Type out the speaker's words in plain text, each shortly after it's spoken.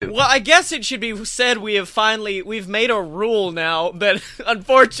Well, I guess it should be said we've made a rule now that,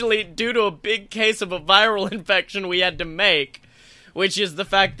 unfortunately, due to a big case of a viral infection we had to make, which is the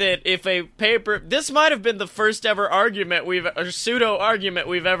fact that if a paper... This might have been the first ever pseudo-argument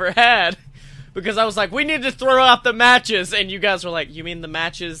we've ever had, because I was like, we need to throw out the matches, and you guys were like, you mean the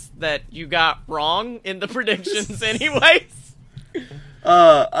matches that you got wrong in the predictions anyways?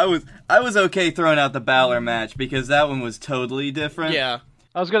 I was okay throwing out the Balor match because that one was totally different. Yeah.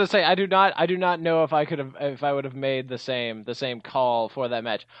 I was gonna say I do not know if I would have made the same call for that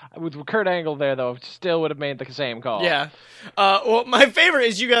match. With Kurt Angle there though, still would have made the same call. Yeah. Well, my favorite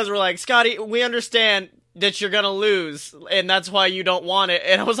is you guys were like, Scotty, we understand that you're gonna lose, and that's why you don't want it.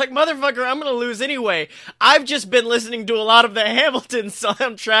 And I was like, motherfucker, I'm gonna lose anyway. I've just been listening to a lot of the Hamilton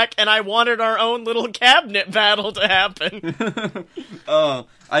soundtrack, and I wanted our own little cabinet battle to happen.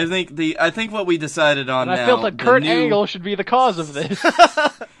 I think what we decided on and now... I felt that Kurt Angle should be the cause of this.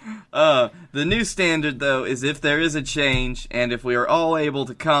 The new standard, though, is if there is a change, and if we are all able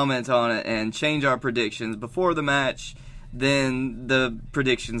to comment on it and change our predictions before the match, then the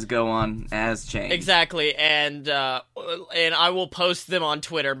predictions go on as changed. Exactly, and I will post them on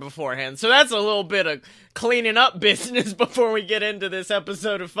Twitter beforehand. So that's a little bit of cleaning up business before we get into this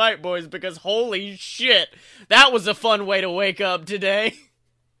episode of Fight Boys, because holy shit, that was a fun way to wake up today.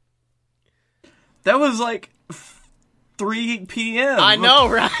 That was like 3 p.m. I know,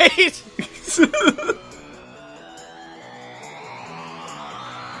 right?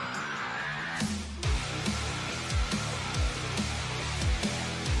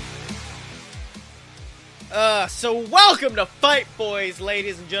 So welcome to Fight Boys,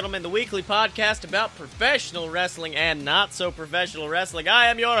 ladies and gentlemen, the weekly podcast about professional wrestling and not so professional wrestling. I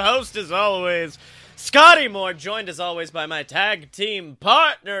am your host, as always, Scotty Moore, joined as always by my tag team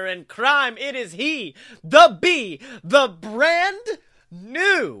partner in crime. It is he, the brand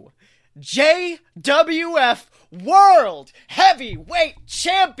new JWF World Heavyweight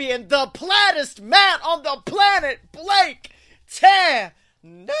Champion, the plattest man on the planet, Blake Tanner.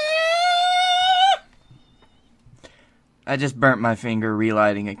 I just burnt my finger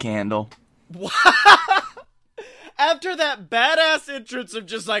relighting a candle. After that badass entrance of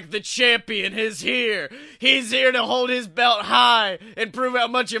just like, the champion is here. He's here to hold his belt high and prove how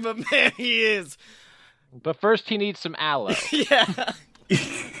much of a man he is. But first he needs some aloe. Yeah.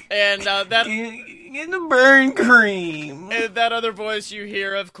 And that... In the burn cream. And that other voice you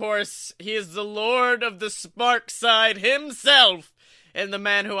hear, of course, he is the Lord of the Spark Side himself. And the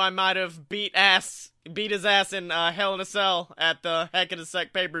man who I might have beat his ass in Hell in a Cell at the Heck in a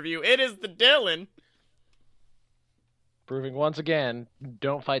Sec pay-per-view. It is the Dylan. Proving once again,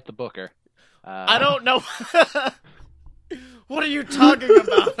 don't fight the Booker. I don't know. What are you talking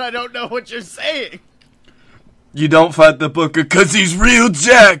about? I don't know what you're saying. You don't fight the Booker because he's real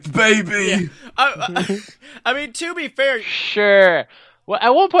jacked, baby. Yeah. I mean, to be fair... Sure. Well, at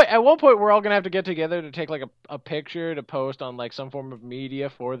one point, we're all gonna have to get together to take like a picture to post on like some form of media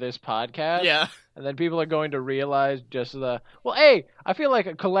for this podcast. Yeah. And then people are going to realize A, I feel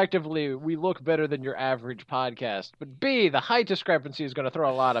like collectively we look better than your average podcast. But B, the height discrepancy is going to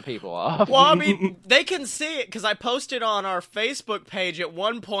throw a lot of people off. Well, I mean, they can see it because I posted on our Facebook page at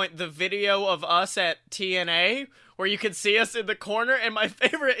one point the video of us at TNA where you can see us in the corner, and my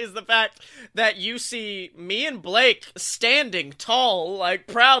favorite is the fact that you see me and Blake standing tall, like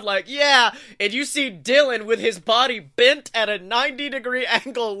proud, like, yeah, and you see Dylan with his body bent at a 90-degree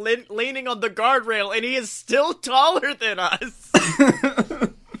angle leaning on the guardrail, and he is still taller than us. I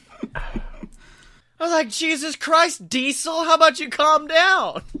was like, Jesus Christ, Diesel, how about you calm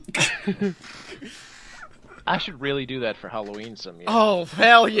down? I should really do that for Halloween some year. Oh,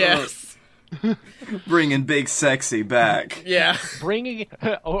 hell yes. Bringing Big Sexy back. Yeah.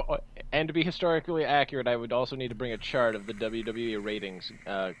 And to be historically accurate, I would also need to bring a chart of the WWE ratings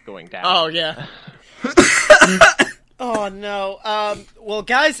going down. Oh, yeah. Oh, no. Well,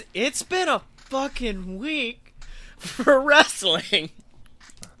 guys, it's been a fucking week for wrestling.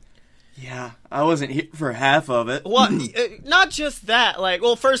 Yeah, I wasn't here for half of it. Well, not just that. Like,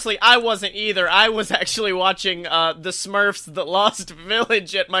 well, firstly, I wasn't either. I was actually watching the Smurfs The Lost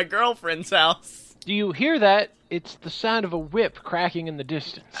Village at my girlfriend's house. Do you hear that? It's the sound of a whip cracking in the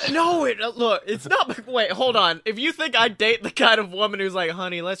distance. No, look, it's not... Wait, hold on. If you think I date the kind of woman who's like,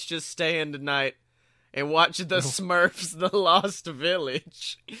 honey, let's just stay in tonight and watch the Smurfs The Lost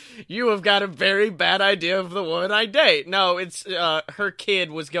Village, you have got a very bad idea of the woman I date. No, it's her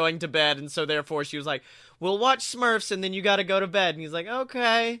kid was going to bed, and so therefore she was like, we'll watch Smurfs and then you gotta go to bed. And he's like,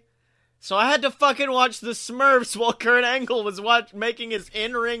 okay. So I had to fucking watch the Smurfs while Kurt Angle was making his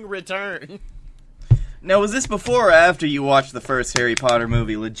in-ring return. Now, was this before or after you watched the first Harry Potter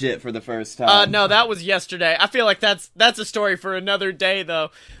movie legit for the first time? No, that was yesterday. I feel like that's a story for another day,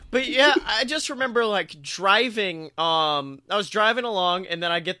 though. But yeah, I just remember, like, driving, I was driving along, and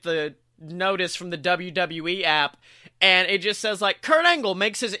then I get the notice from the WWE app, and it just says, like, Kurt Angle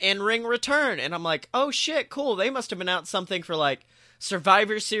makes his in-ring return, and I'm like, oh shit, cool, they must have announced something for, like,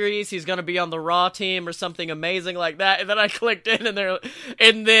 Survivor Series, he's gonna be on the Raw team or something amazing like that, and then I clicked in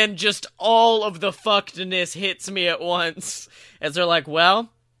and then just all of the fuckedness hits me at once, as they're like, well,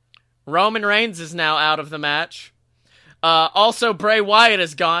 Roman Reigns is now out of the match. Also, Bray Wyatt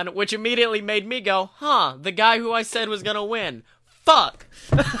is gone, which immediately made me go, huh, the guy who I said was gonna win. Fuck!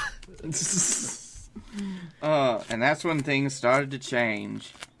 And that's when things started to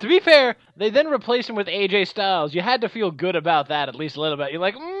change. To be fair, they then replaced him with AJ Styles. You had to feel good about that at least a little bit. You're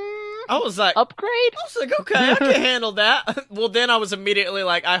like, I was like, upgrade? okay, I can handle that. Well, then I was immediately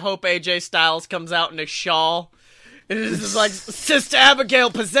like, I hope AJ Styles comes out in a shawl. And it's just like, Sister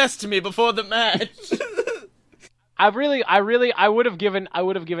Abigail possessed me before the match. I would have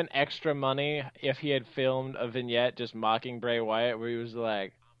given extra money if he had filmed a vignette just mocking Bray Wyatt where he was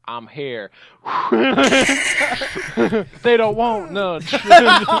like, I'm here. They don't want none.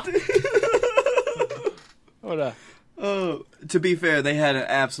 Hold on. Oh, to be fair, they had an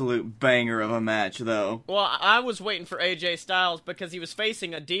absolute banger of a match, though. Well, I was waiting for AJ Styles because he was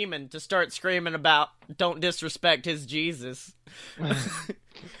facing a demon to start screaming about don't disrespect his Jesus.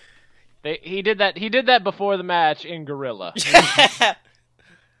 He did that before the match in Gorilla.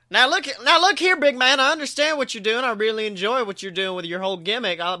 Now look here, big man. I understand what you're doing. I really enjoy what you're doing with your whole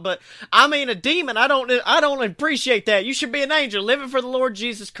gimmick. But I mean, a demon. I don't appreciate that. You should be an angel living for the Lord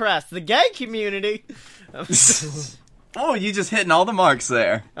Jesus Christ. The gay community. Oh, you just hitting all the marks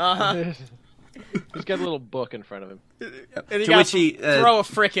there. Uh-huh. He's got a little book in front of him. And he throw a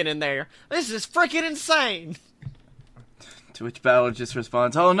frickin' in there. This is frickin' insane. To which Balor just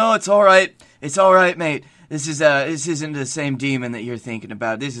responds, "Oh no, it's all right. It's all right, mate. This isn't the same demon that you're thinking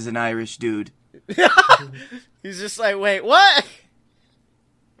about. This is an Irish dude." He's just like, wait, what?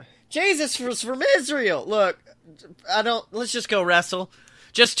 Jesus was from Israel. Look, let's just go wrestle.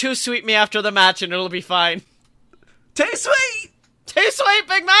 Just too sweet me after the match and it'll be fine. Too sweet! Too sweet,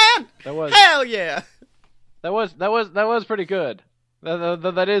 big man! Hell yeah! That was pretty good.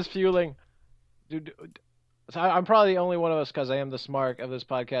 That is fueling. Dude, so I'm probably the only one of us, because I am the smart of this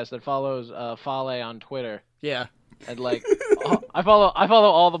podcast, that follows Fale on Twitter. Yeah. And like, I follow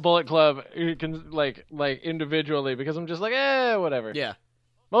all the Bullet Club like individually because I'm just like, whatever. Yeah.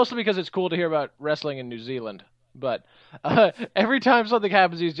 Mostly because it's cool to hear about wrestling in New Zealand. But every time something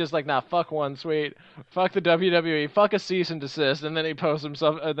happens, he's just like, nah, fuck One Sweet, fuck the WWE, fuck a cease and desist, and then he posts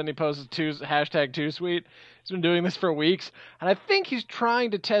himself. Then he posts hashtag Too Sweet. He's been doing this for weeks, and I think he's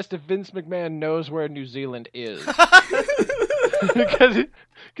trying to test if Vince McMahon knows where New Zealand is. Because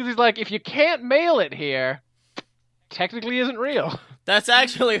he's like, if you can't mail it here, technically isn't real. That's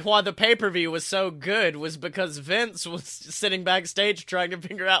actually why the pay-per-view was so good, was because Vince was sitting backstage trying to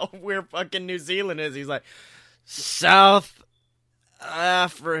figure out where fucking New Zealand is. He's like, South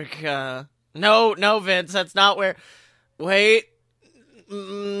Africa. No, Vince, that's not where. Wait.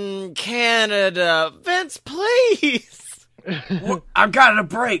 Canada. Vince, please. I've got a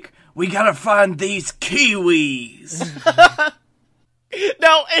break. We gotta find these Kiwis.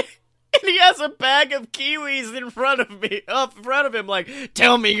 No, and he has a bag of kiwis up in front of him, like,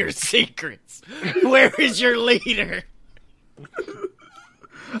 tell me your secrets. Where is your leader?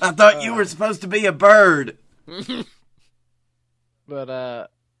 I thought you were supposed to be a bird. But,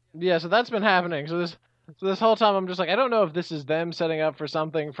 yeah, so that's been happening. So this whole time I'm just like, I don't know if this is them setting up for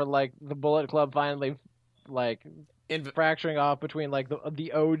something for, like, the Bullet Club finally, like, fracturing off between, like,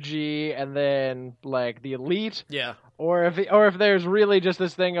 the OG and then, like, the Elite. Yeah. Or if there's really just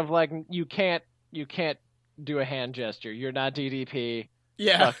this thing of, like, you can't do a hand gesture. You're not DDP.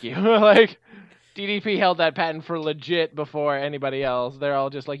 Yeah. Fuck you. Like, DDP held that patent for legit before anybody else. They're all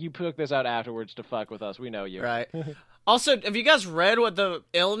just like, you took this out afterwards to fuck with us. We know you. Right. Also, have you guys read what the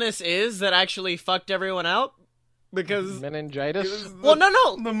illness is that actually fucked everyone out? Because meningitis? Well,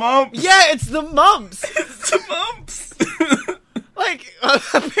 no. The mumps. Yeah, it's the mumps. It's the mumps. Like,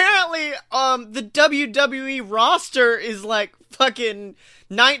 apparently, the WWE roster is like fucking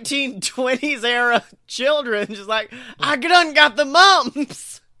 1920s era children, just like, I done got the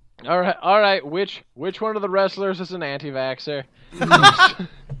mumps. All right. Which one of the wrestlers is an anti-vaxxer?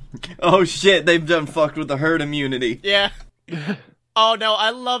 Oh shit, they've done fucked with the herd immunity. Yeah. Oh no,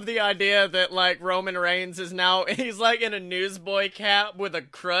 I love the idea that, like, Roman Reigns is now, he's like in a newsboy cap with a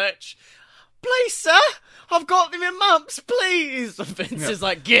crutch. Please, sir, I've got the mumps, please. Vince is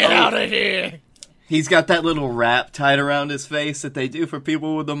like, get out of here. He's got that little wrap tied around his face that they do for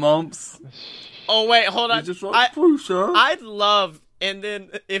people with the mumps. Oh wait, hold on. He's just like, "Please, sir." I'd love, and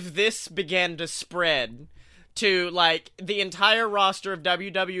then if this began to spread to like the entire roster of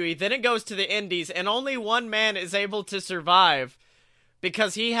WWE, then it goes to the indies, and only one man is able to survive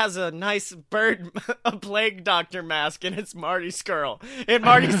because he has a nice a plague doctor mask, and it's Marty Scurll. And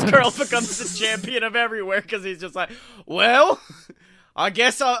Marty Scurll becomes the champion of everywhere because he's just like, well, I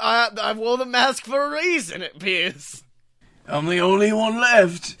guess I wore the mask for a reason, it appears. I'm the only one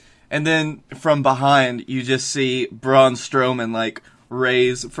left. And then from behind, you just see Braun Strowman, like,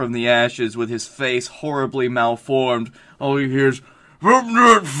 raise from the ashes with his face horribly malformed. All he hears, "I'm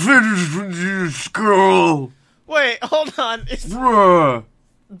not finished with you, Scurll." Wait, hold on. Bruh.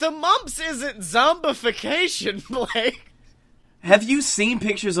 The mumps isn't zombification, Blake. Have you seen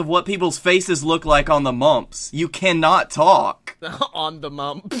pictures of what people's faces look like on the mumps? You cannot talk. On the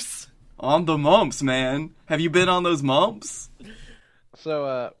mumps. On the mumps, man. Have you been on those mumps?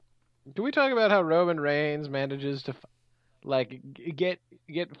 So, can we talk about how Roman Reigns manages to, get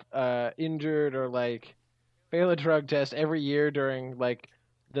injured or, fail a drug test every year during,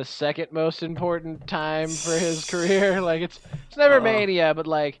 the second most important time for his career? It's never Mania, but,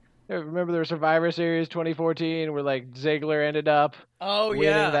 remember the Survivor Series 2014 where, Ziggler ended up winning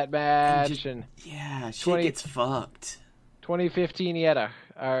that match? And shit gets fucked. 2015, he had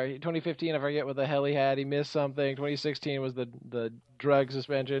 2015, I forget what the hell he had. He missed something. 2016 was the drug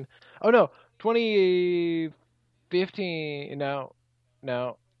suspension. Oh, no. 2015, no.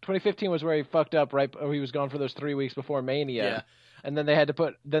 2015 was where he fucked up he was gone for those 3 weeks before Mania. Yeah. And then they had to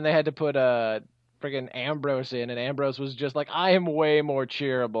put friggin' Ambrose in, and Ambrose was just like, I am way more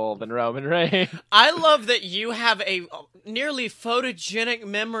cheerable than Roman Reigns. I love that you have a nearly photogenic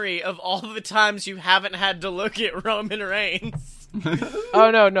memory of all the times you haven't had to look at Roman Reigns. Oh,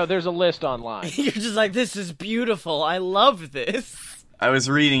 no, there's a list online. You're just like, this is beautiful. I love this. I was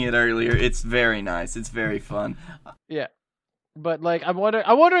reading it earlier. It's very nice. It's very fun. Yeah. But I'm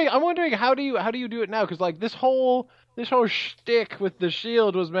wondering how do you do it now? Because this whole shtick with the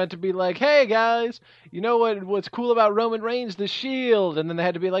Shield was meant to be like, hey guys, you know what's cool about Roman Reigns? The Shield. And then they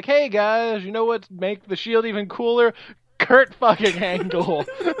had to be like, hey guys, you know what make the Shield even cooler? Kurt fucking Angle.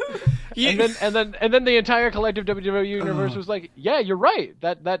 And then the entire collective WWE universe was like, yeah, you're right.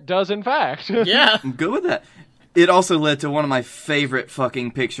 That does in fact. Yeah. I'm good with that. It also led to one of my favorite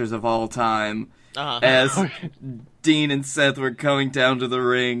fucking pictures of all time. As Dean and Seth were coming down to the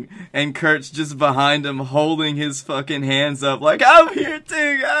ring, and Kurt's just behind him holding his fucking hands up like, I'm here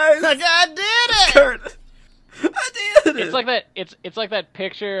too, guys! Like, I did it! Kurt, I did it! It's like that. It's like that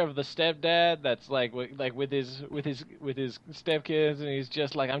picture of the stepdad that's with his stepkids, and he's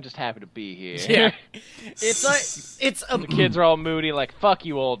just like, I'm just happy to be here. Yeah. The kids are all moody, like, fuck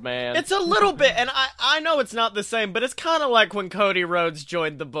you, old man. It's a little bit, and I know it's not the same, but it's kind of like when Cody Rhodes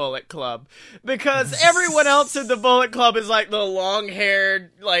joined the Bullet Club. Because everyone else in the Bullet Club is like the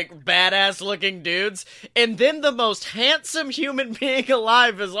long-haired, badass-looking dudes, and then the most handsome human being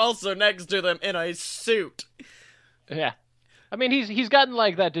alive is also next to them in a suit. Yeah. I mean, he's gotten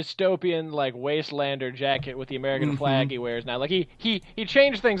that dystopian wastelander jacket with the American flag he wears now. He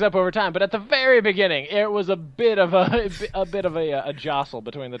changed things up over time, but at the very beginning, it was a bit of a jostle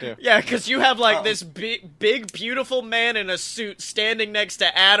between the two. Yeah, because you have this big, beautiful man in a suit standing next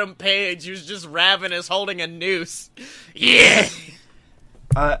to Adam Page, who's just ravenous, holding a noose. Yeah.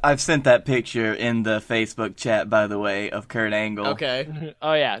 I've sent that picture in the Facebook chat, by the way, of Kurt Angle. Okay.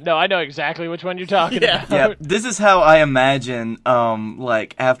 Oh yeah, no, I know exactly which one you're talking about. Yeah, this is how I imagine,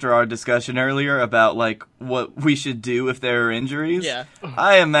 after our discussion earlier about, what we should do if there are injuries. Yeah.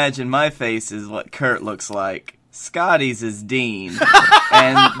 I imagine my face is what Kurt looks like. Scotty's is Dean.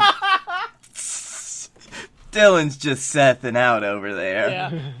 And Dylan's just Sething out over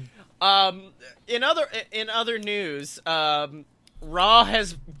there. Yeah. In other news, Raw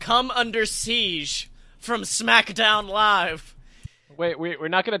has come under siege from SmackDown Live. Wait, we're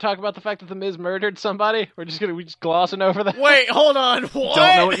not going to talk about the fact that The Miz murdered somebody? We're just glossing over that? Wait, hold on. What?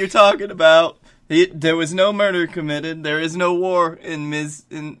 Don't know what you're talking about. There was no murder committed. There is no war in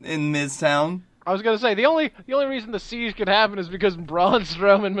Miztown. I was going to say, the only reason the siege could happen is because Braun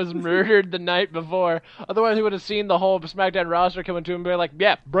Strowman was murdered the night before. Otherwise, we would have seen the whole SmackDown roster coming to him and be like,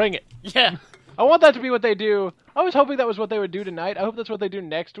 yeah, bring it. Yeah. I want that to be what they do. I was hoping that was what they would do tonight. I hope that's what they do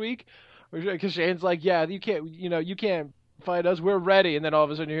next week. Because Shane's like, yeah, you can't fight us, we're ready. And then all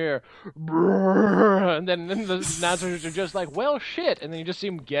of a sudden you hear, brrr, and then the announcers are just like, well, shit. And then you just see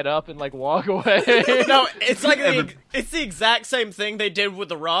them get up and like walk away. No, it's like it's the exact same thing they did with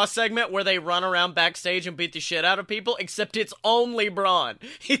the Raw segment where they run around backstage and beat the shit out of people, except it's only Braun.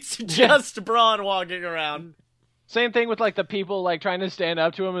 It's just Braun walking around. Same thing with like the people like trying to stand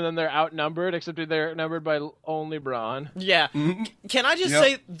up to him and then they're outnumbered, except they're outnumbered by only Braun. Yeah. Can I just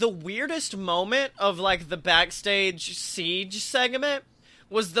say the weirdest moment of like the backstage siege segment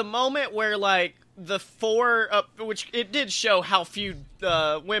was the moment where like the four, which it did show how few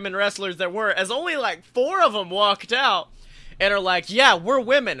women wrestlers there were, as only like 4 of them walked out. And are like, yeah, we're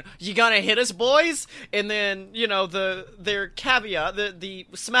women. You gonna hit us, boys? And then, you know, their caveat, the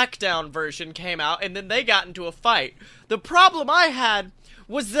SmackDown version came out, and then they got into a fight. The problem I had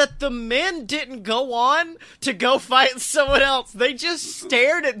was that the men didn't go on to go fight someone else. They just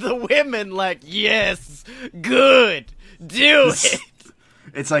stared at the women like, yes, good, do it.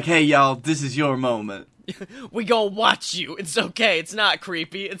 It's like, hey, y'all, this is your moment. We gonna watch you. It's okay. It's not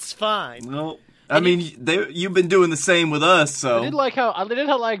creepy. It's fine. No. I mean, you've been doing the same with us, so. I did like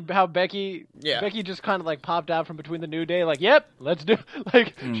how Becky just kind of like popped out from between the New Day, like, yep, let's do.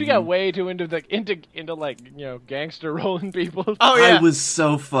 Like, she got way too into like, you know, gangster rolling people. Oh yeah, I was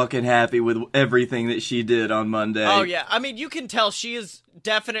so fucking happy with everything that she did on Monday. Oh yeah, I mean, you can tell she is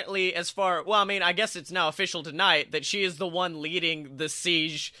definitely well, I mean, I guess it's now official tonight that she is the one leading the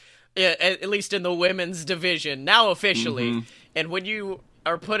siege, at least in the women's division now officially, and when you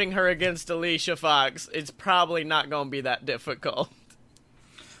are putting her against Alicia Fox, it's probably not going to be that difficult.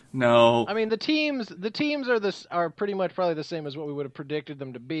 No. I mean, the teams are pretty much probably the same as what we would have predicted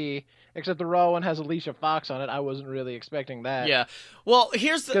them to be, except the Raw one has Alicia Fox on it. I wasn't really expecting that. Yeah. Well,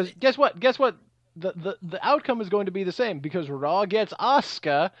 here's the... Guess what? The outcome is going to be the same, because Raw gets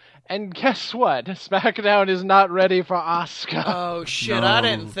Asuka, and guess what? SmackDown is not ready for Asuka. Oh, shit, No. I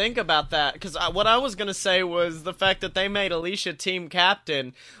didn't think about that, because what I was going to say was the fact that they made Alicia team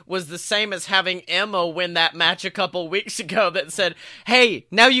captain was the same as having Emma win that match a couple weeks ago that said, hey,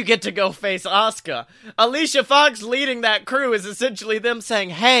 now you get to go face Asuka. Alicia Fox leading that crew is essentially them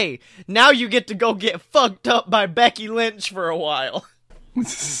saying, hey, now you get to go get fucked up by Becky Lynch for a while.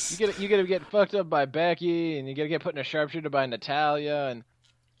 You gotta get fucked up by Becky, and you gotta get put in a sharpshooter by Natalya, and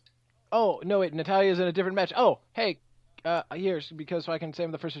oh no, wait, Natalia's in a different match. Oh, hey, here's because so I can say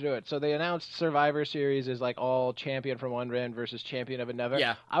I'm the first to do it. So they announced Survivor Series is like all champion from one brand versus champion of another.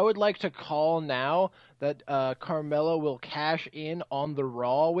 Yeah. I would like to call now that Carmella will cash in on the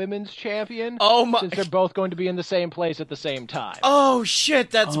Raw Women's Champion. Oh my! Since they're both going to be in the same place at the same time. Oh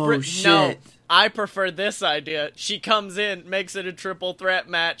shit! That's shit. No. I prefer this idea. She comes in, makes it a triple threat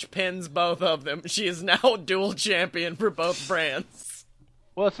match, pins both of them. She is now dual champion for both brands.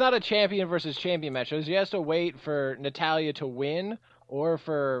 Well, it's not a champion versus champion match. So she has to wait for Natalya to win or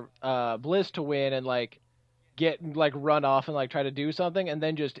for Bliss to win and run off and try to do something, and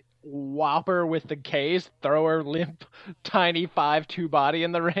then just whop her with the case, throw her limp, tiny 5'2" body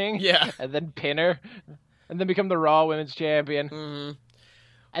in the ring, Yeah. and then pin her, and then become the Raw Women's Champion. Mm-hmm.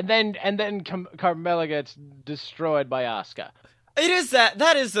 And then Carmella gets destroyed by Asuka. It is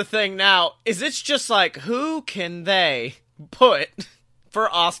that is the thing now, is it's just like, who can they put for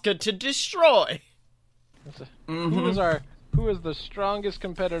Asuka to destroy? Who is the strongest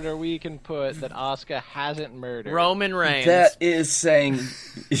competitor we can put that Asuka hasn't murdered? Roman Reigns. That is saying...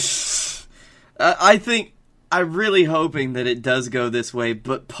 I think... I'm really hoping that it does go this way,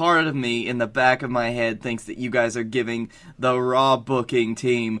 but part of me in the back of my head thinks that you guys are giving the Raw booking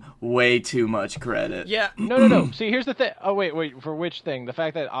team way too much credit. Yeah. No. See, here's the thing. Oh, wait. For which thing? The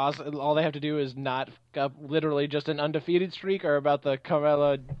fact that all they have to do is not literally just an undefeated streak, or about the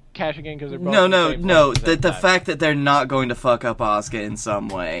Carmella cashing in because they're both No. The fact that they're not going to fuck up Asuka in some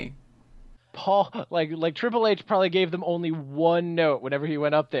way. Paul, like Triple H probably gave them only one note whenever he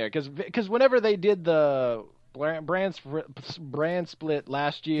went up there, because whenever they did the brand split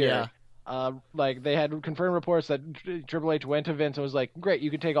last year, they had confirmed reports that Triple H went to Vince and was like, great, you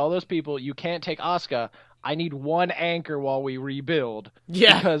can take all those people, you can't take Asuka, I need one anchor while we rebuild.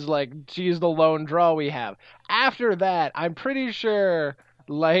 Yeah. Because she's the lone draw we have. After that, I'm pretty sure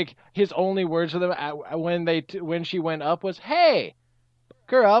his only words to them when she went up was, hey,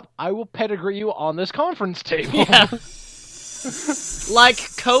 her up, I will pedigree you on this conference table. Yeah. Like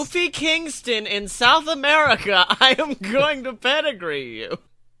Kofi Kingston in South America, I am going to pedigree you.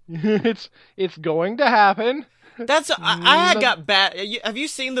 It's going to happen. I got bad. Have you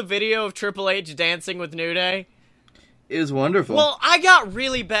seen the video of Triple H dancing with New Day? It was wonderful. Well, I got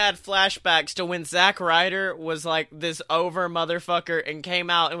really bad flashbacks to when Zack Ryder was like this over motherfucker and came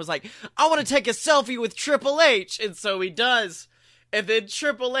out and was like, I want to take a selfie with Triple H. And so he does. And then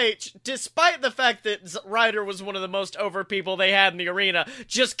Triple H, despite the fact that Ryder was one of the most over people they had in the arena,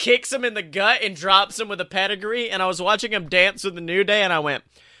 just kicks him in the gut and drops him with a pedigree. And I was watching him dance with the New Day and I went,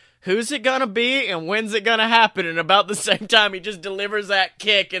 who's it gonna be and when's it gonna happen? And about the same time, he just delivers that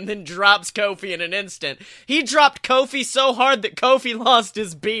kick and then drops Kofi in an instant. He dropped Kofi so hard that Kofi lost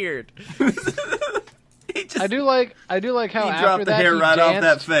his beard. I do like how he after dropped the that hair he right danced, off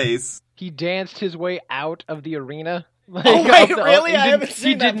that face. He danced his way out of the arena. Like, Oh, wait, really? I haven't He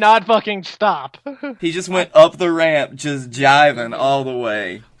seen that. did not fucking stop. He just went up the ramp, just jiving all the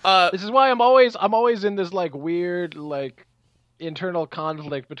way. This is why I'm always in this like weird like internal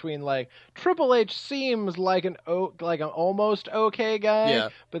conflict between like Triple H seems like an almost okay guy, Yeah.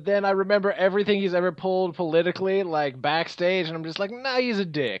 but then I remember everything he's ever pulled politically like backstage, and I'm just like, nah, he's a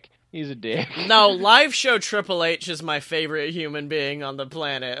dick. He's a dick. No, live show Triple H is my favorite human being on the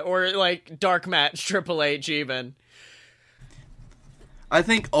planet. Or, like, dark match Triple H, even. I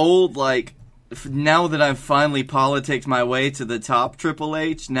think now that I've finally politicked my way to the top Triple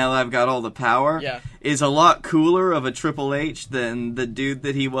H, now that I've got all the power, Yeah. is a lot cooler of a Triple H than the dude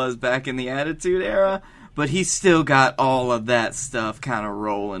that he was back in the Attitude Era, but he's still got all of that stuff kind of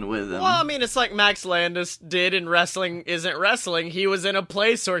rolling with him. Well, I mean, it's like Max Landis did in Wrestling Isn't Wrestling. He was in a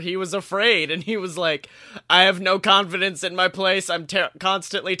place where he was afraid, and he was like, I have no confidence in my place. I'm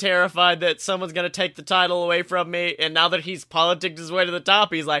constantly terrified that someone's going to take the title away from me, and now that he's politicked his way to the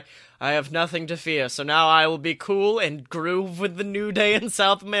top, he's like, I have nothing to fear, so now I will be cool and groove with the New Day in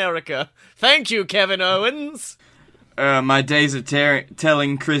South America. Thank you, Kevin Owens. My days of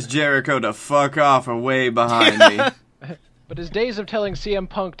telling Chris Jericho to fuck off are way behind me. But his days of telling CM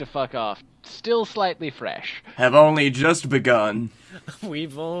Punk to fuck off, still slightly fresh. Have only just begun.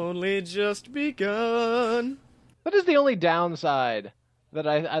 We've only just begun. That is the only downside that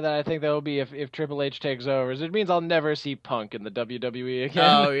I think there will be if Triple H takes over. Is it means I'll never see Punk in the WWE again.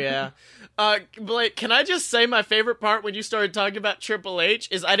 Oh, yeah. Blake, can I just say my favorite part when you started talking about Triple H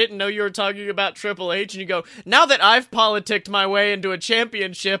is I didn't know you were talking about Triple H, and you go, now that I've politicked my way into a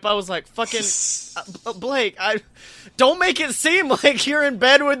championship, I was like, fucking, Blake, don't make it seem like you're in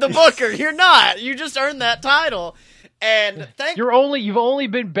bed with the Booker. You're not. You just earned that title. And You've only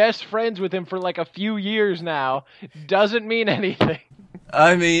been best friends with him for like a few years now. Doesn't mean anything.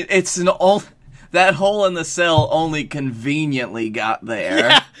 I mean, that hole in the cell only conveniently got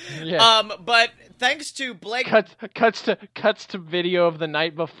there. Yeah. But thanks to Blake. Cuts to video of the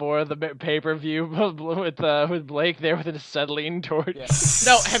night before the pay-per-view with Blake there with an acetylene torch. Yeah.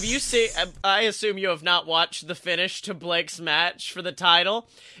 No, have you seen? I assume you have not watched the finish to Blake's match for the title.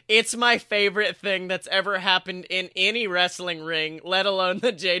 It's my favorite thing that's ever happened in any wrestling ring, let alone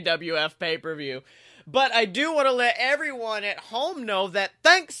the JWF pay-per-view. But I do want to let everyone at home know that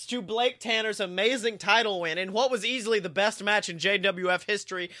thanks to Blake Tanner's amazing title win and what was easily the best match in JWF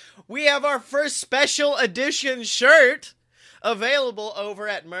history, we have our first special edition shirt available over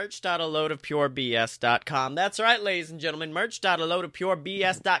at merch.aloadofpurebs.com. That's right, ladies and gentlemen.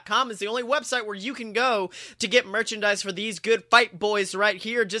 Merch.aloadofpurebs.com is the only website where you can go to get merchandise for these good Fight Boys right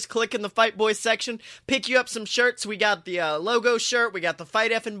here. Just click in the Fight Boys section, pick you up some shirts. We got the logo shirt, we got the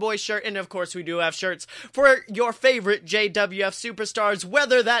Fight Effin' Boys shirt, and of course we do have shirts for your favorite JWF superstars,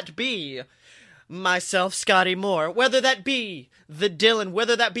 whether that be myself, Scotty Moore, whether that be the Dylan,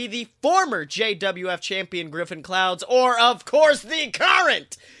 whether that be the former JWF champion Griffin Clouds, or of course the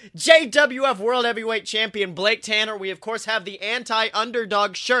current JWF World Heavyweight Champion Blake Tanner. We of course have the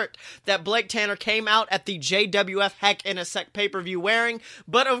anti-underdog shirt that Blake Tanner came out at the JWF Heck in a Sec pay-per-view wearing,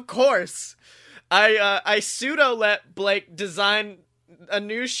 but of course I pseudo let Blake design a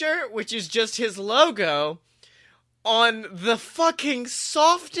new shirt, which is just his logo on the fucking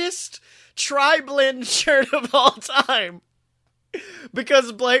softest tri-blend shirt of all time.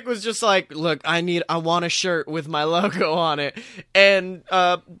 Because Blake was just like, look, I want a shirt with my logo on it. And,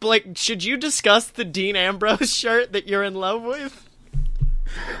 Blake, should you discuss the Dean Ambrose shirt that you're in love with?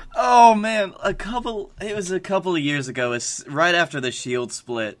 Oh man, it was a couple of years ago, right after the Shield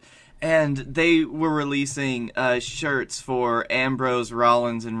split, and they were releasing shirts for Ambrose,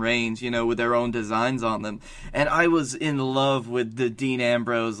 Rollins, and Reigns, with their own designs on them. And I was in love with the Dean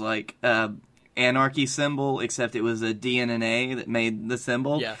Ambrose, Anarchy symbol, except it was a D and an A that made the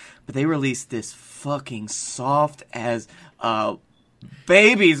symbol. Yeah. But they released this fucking soft as a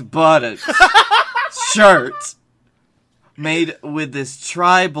baby's buttocks shirt made with this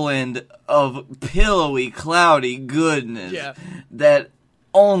tri-blend of pillowy, cloudy goodness. Yeah. That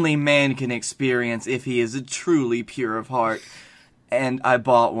only man can experience if he is truly pure of heart. And I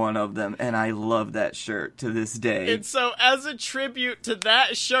bought one of them, and I love that shirt to this day. And so, as a tribute to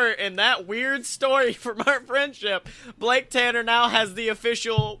that shirt and that weird story from our friendship, Blake Tanner now has the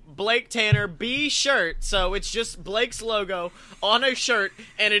official Blake Tanner B shirt. So it's just Blake's logo on a shirt,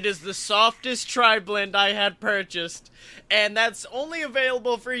 and it is the softest tri-blend I had purchased. And that's only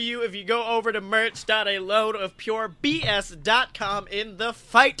available for you if you go over to merch.aloadofpurebs.com in the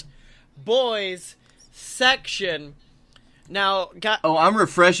Fight Boys section. Now, I'm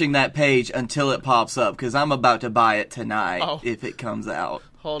refreshing that page until it pops up, because I'm about to buy it tonight if it comes out.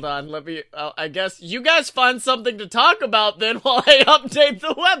 Hold on, let me, I guess you guys find something to talk about then while I update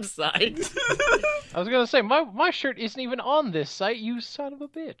the website. I was gonna say, my shirt isn't even on this site, you son of a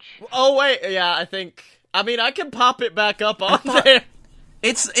bitch. Oh, wait, yeah, I can pop it back up on there.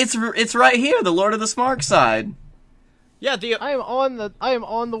 It's right here, the Lord of the Smark side. Yeah, I am on the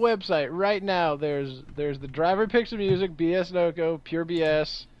website right now. There's the driver picks of music, BS Noco, Pure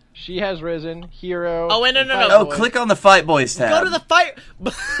BS, She Has Risen, Hero. Oh wait, no. Oh, click on the Fight Boys tab. Go to the Fight.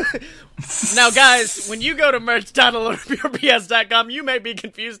 Now, guys, when you go to merch.aloadofpurebs.com, you may be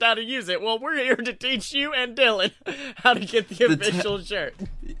confused how to use it. Well, we're here to teach you and Dylan how to get the official shirt.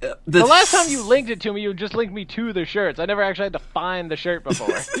 The last time you linked it to me, you just linked me to the shirts. I never actually had to find the shirt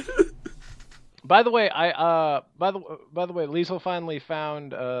before. By the way, by the way, Liesl finally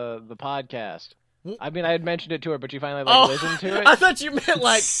found the podcast. I mean, I had mentioned it to her, but she finally listened to it. I thought you meant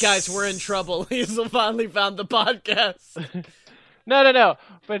guys, we're in trouble. Liesl finally found the podcast. No.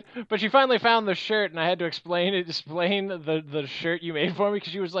 But she finally found the shirt, and I had to explain the shirt you made for me,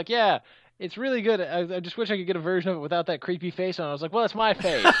 because she was like, "Yeah, it's really good. I just wish I could get a version of it without that creepy face on." I was like, "Well, it's my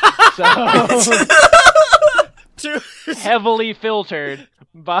face." So heavily filtered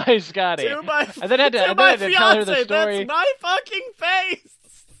by Scotty. I then had to tell her the story. That's my fucking face.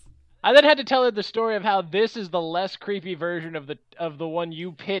 I then had to tell her the story of how this is the less creepy version of the one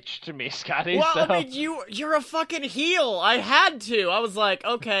you pitched to me, Scotty. Well, so. I mean, you're a fucking heel. I had to. I was like,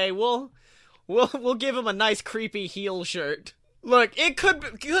 okay, we'll give him a nice creepy heel shirt. Look, it could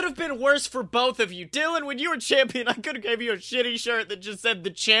have been worse for both of you. Dylan, when you were champion, I could have gave you a shitty shirt that just said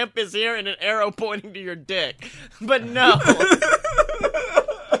 "The champ is here" and an arrow pointing to your dick. But no.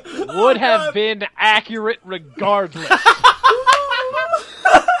 Would have been accurate regardless.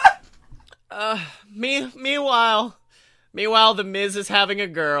 Meanwhile, the Miz is having a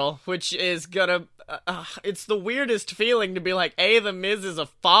girl, which is gonna. It's the weirdest feeling to be like, the Miz is a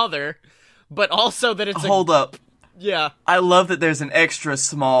father, but also that it's Hold up. Yeah. I love that there's an extra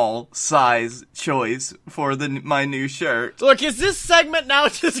small size choice for my new shirt. Look, is this segment now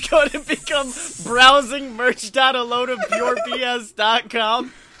just going to become browsing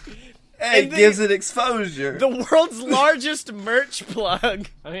merch.aloadofpurebs.com? Hey, it gives it exposure. The world's largest merch plug.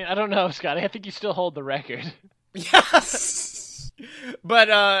 I mean, I don't know, Scotty. I think you still hold the record. Yes. But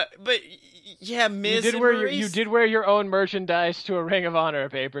yeah, Miz and Maurice. You did wear your own merchandise to a Ring of Honor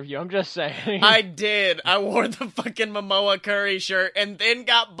pay-per-view. I'm just saying. I did. I wore the fucking Momoa Curry shirt and then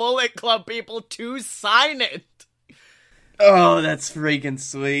got Bullet Club people to sign it. Oh, that's freaking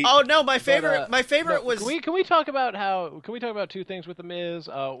sweet. Oh no, my favorite was. Can we talk about two things with the Miz?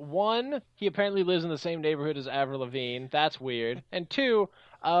 One, he apparently lives in the same neighborhood as Avril Lavigne. That's weird. And two,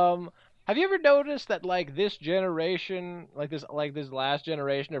 have you ever noticed that this generation, this last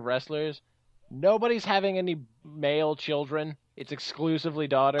generation of wrestlers, nobody's having any male children? It's exclusively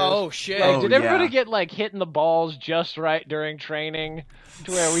daughters. Oh shit! Did everybody get hit in the balls just right during training,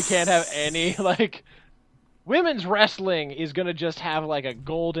 to where we can't have any Women's wrestling is gonna just have a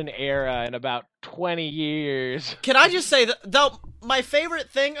golden era in about 20 years. Can I just say that, though, my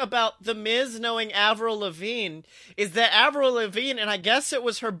favorite thing about The Miz knowing Avril Lavigne is that Avril Lavigne, and I guess it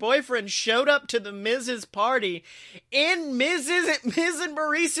was her boyfriend, showed up to the Miz's party in Miz and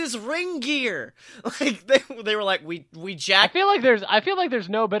Maurice's ring gear. They were like, we jacked. I feel like there's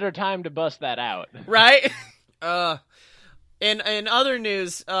no better time to bust that out. Right? In other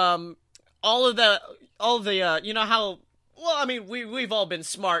news, all of the you know how, well, I mean, we've all been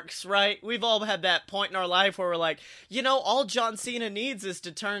smarks, right? We've all had that point in our life where we're like, all John Cena needs is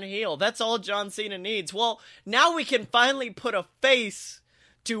to turn heel. That's all John Cena needs. Well, now we can finally put a face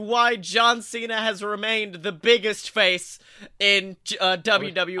to why John Cena has remained the biggest face in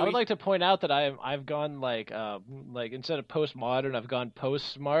WWE. I would like to point out that I've gone instead of postmodern, I've gone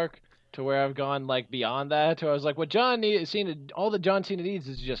post-smart. To where I've gone beyond that, to where I was like, what all that John Cena needs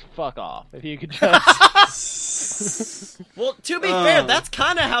is just fuck off. If you could just. Well, to be fair, that's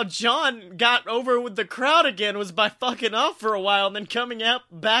kind of how John got over with the crowd again, was by fucking off for a while and then coming out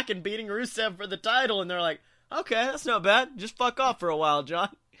back and beating Rusev for the title, and they're like, Okay, that's not bad. Just fuck off for a while, John.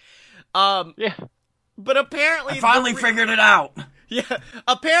 Yeah. But apparently... I finally figured it out. Yeah,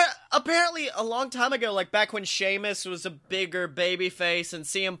 apparently a long time ago, like back when Sheamus was a bigger babyface and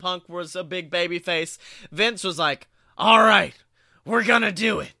CM Punk was a big babyface, Vince was like, all right, we're gonna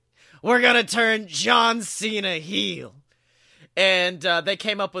do it. We're gonna turn John Cena heel. And they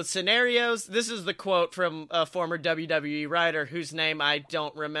came up with scenarios. This is the quote from a former WWE writer whose name I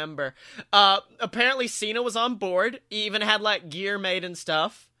don't remember. Apparently Cena was on board. He even had like gear made and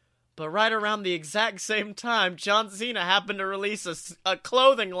stuff. But right around the exact same time, John Cena happened to release a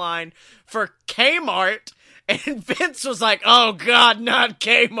clothing line for Kmart, and Vince was like, oh god, not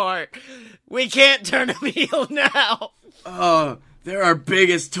Kmart. We can't turn him heel now. Oh, they're our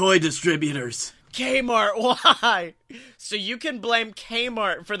biggest toy distributors. Kmart, why? So you can blame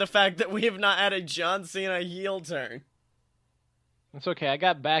Kmart for the fact that we have not had a John Cena heel turn. It's okay. I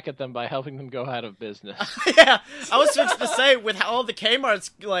got back at them by helping them go out of business. Yeah, I was fixing to say, with how all the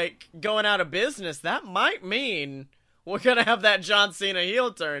Kmart's, like, going out of business, that might mean we're gonna have that John Cena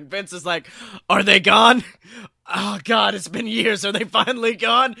heel turn. Vince is like, are they gone? Oh, God, it's been years. Are they finally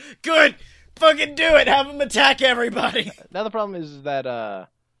gone? Good! Fucking do it! Have them attack everybody! Now the problem is that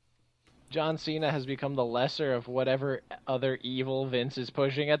John Cena has become the lesser of whatever other evil Vince is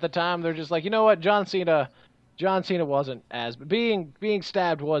pushing at the time. They're just like, you know what, John Cena wasn't as... Being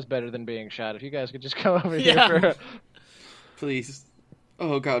stabbed was better than being shot. If you guys could just come over here for... Please.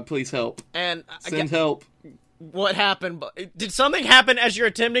 Oh, God, please help. And Send help. What happened? Did something happen as you're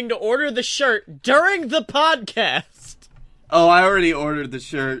attempting to order the shirt during the podcast? Oh, I already ordered the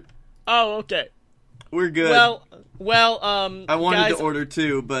shirt. Oh, okay. We're good. Well, I wanted guys, to order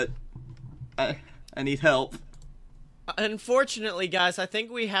too, but I need help. Unfortunately, guys, I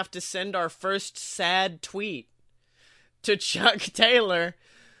think we have to send our first sad tweet to Chuck Taylor,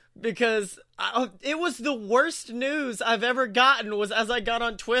 because it was the worst news I've ever gotten, was as I got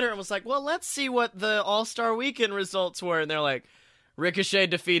on Twitter and was like, well, let's see what the All-Star Weekend results were. And they're like, Ricochet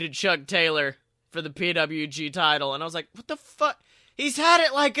defeated Chuck Taylor for the PWG title. And I was like, what the fuck? He's had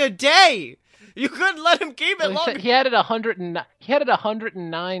it like a day. You couldn't let him keep it longer. He had it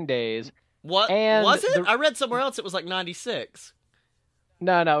 109 days. What? And was it? I read somewhere else it was like 96.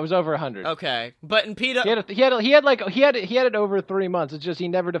 No, it was over 100. Okay, but in PW, he had it over 3 months. It's just he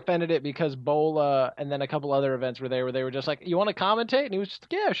never defended it because Bola and then a couple other events were there where they were just like, "You want to commentate?" And he was just,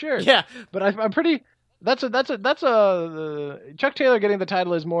 "Yeah, sure." Yeah, but I'm pretty. That's a Chuck Taylor getting the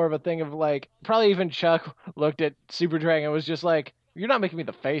title is more of a thing of like, probably even Chuck looked at Super Dragon and was just like, "You're not making me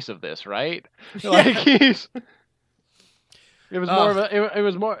the face of this, right?" Like he's. It was more of a.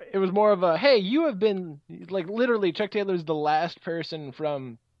 It was more of a. Hey, you have been like literally. Chuck Taylor's the last person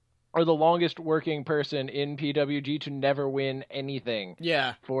or the longest working person in PWG to never win anything.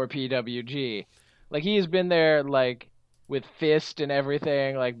 Yeah. For PWG, like he has been there like with Fist and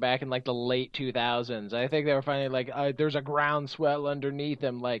everything, like back in like the late 2000s. I think they were finally like, there's a groundswell underneath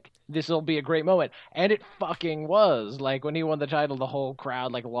him. Like this will be a great moment, and it fucking was. Like when he won the title, the whole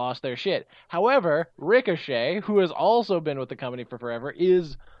crowd like lost their shit. However, Ricochet, who has also been with the company for forever,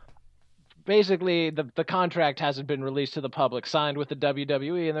 is basically the contract hasn't been released to the public, signed with the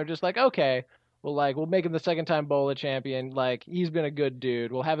WWE, and they're just like, okay. Well, like, we'll make him the second-time Bola champion. Like, he's been a good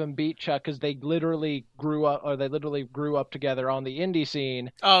dude. We'll have him beat Chuck because they literally grew up together on the indie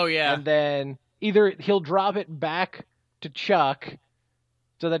scene. Oh, yeah. And then either he'll drop it back to Chuck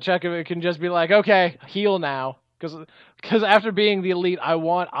so that Chuck can just be like, okay, heel now. Because after being the Elite,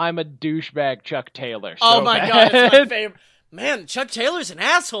 I'm a douchebag Chuck Taylor. Oh, my God, it's my favorite. Man, Chuck Taylor's an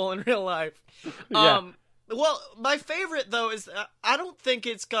asshole in real life. Yeah. Well, my favorite, though, is I don't think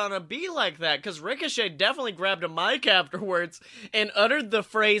it's gonna be like that, because Ricochet definitely grabbed a mic afterwards and uttered the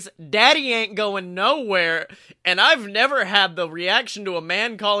phrase, "Daddy ain't going nowhere," and I've never had the reaction to a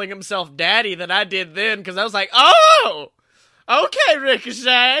man calling himself Daddy that I did then, because I was like, oh! Okay,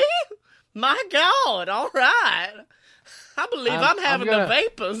 Ricochet! My God, alright! I believe I'm having the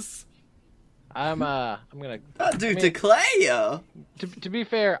vapors. I'm gonna. Dude, declare. To be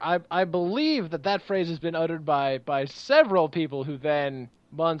fair, I believe that phrase has been uttered by several people who then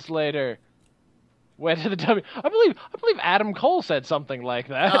months later went to the W. I believe Adam Cole said something like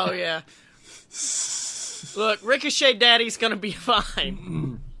that. Oh yeah. Look, Ricochet Daddy's gonna be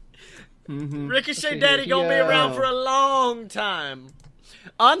fine. Ricochet Daddy gonna be around for a long time.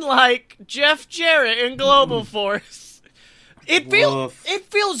 Unlike Jeff Jarrett in Global Force. It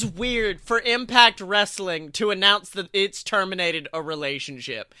feels weird for Impact Wrestling to announce that it's terminated a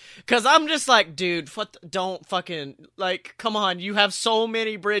relationship. Because I'm just like, dude, don't fucking, like, come on, you have so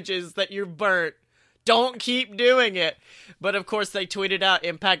many bridges that you've burnt. Don't keep doing it. But of course they tweeted out,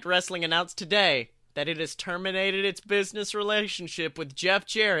 Impact Wrestling announced today, that it has terminated its business relationship with Jeff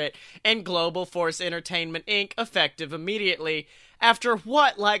Jarrett and Global Force Entertainment Inc. effective immediately. After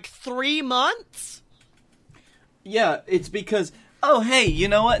what, like 3 months? Yeah, it's because, oh hey, you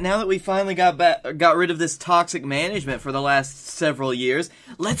know what? Now that we finally got rid of this toxic management for the last several years,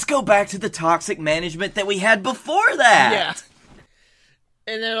 let's go back to the toxic management that we had before that. Yeah.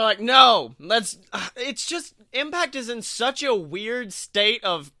 And they're like, no, it's just, Impact is in such a weird state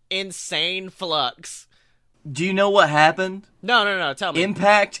of insane flux. Do you know what happened? No, tell me.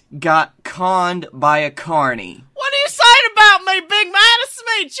 Impact got conned by a carny. What are you saying about me, Big Man? It's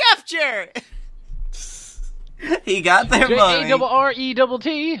me, Jeff Jarrett. He got their money.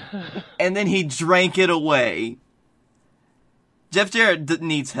 Jarrett. And then he drank it away. Jeff Jarrett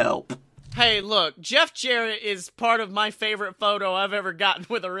needs help. Hey, look, Jeff Jarrett is part of my favorite photo I've ever gotten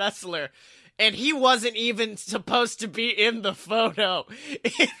with a wrestler. And he wasn't even supposed to be in the photo.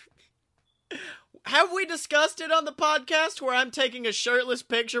 Have we discussed it on the podcast where I'm taking a shirtless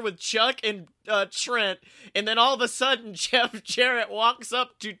picture with Chuck and Trent, and then all of a sudden Jeff Jarrett walks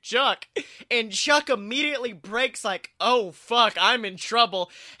up to Chuck, and Chuck immediately breaks like, oh fuck, I'm in trouble.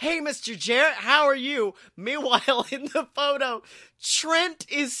 Hey, Mr. Jarrett, how are you? Meanwhile, in the photo, Trent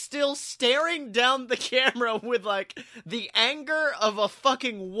is still staring down the camera with like the anger of a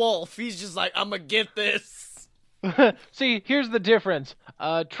fucking wolf. He's just like, I'ma get this. See, here's the difference.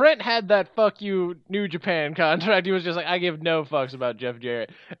 Trent had that fuck you New Japan contract. He was just like, I give no fucks about Jeff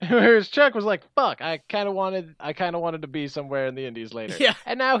Jarrett. Whereas Chuck was like, fuck, I kind of wanted to be somewhere in the Indies later. Yeah.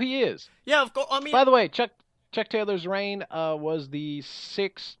 And now he is. Yeah, of course. I mean, by the way, Chuck Taylor's reign was the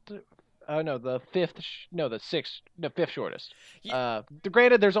fifth shortest.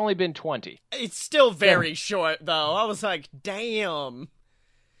 Granted, there's only been 20. It's still very short, though. I was like, damn.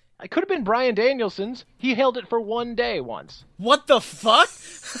 It could have been Bryan Danielson's. He held it for 1 day once. What the fuck?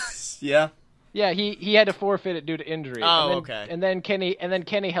 Yeah. Yeah, he had to forfeit it due to injury. Oh, okay. And then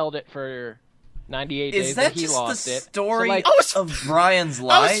Kenny held it for 98 days. Is that he just lost the it. story So, of Bryan's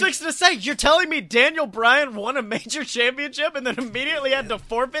life? I was fixing to say, you're telling me Daniel Bryan won a major championship and then immediately had to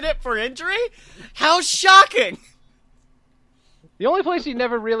forfeit it for injury? How shocking! The only place he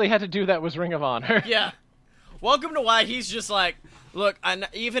never really had to do that was Ring of Honor. Yeah. Welcome to why he's just like, look,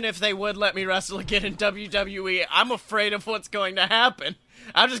 even if they would let me wrestle again in WWE, I'm afraid of what's going to happen.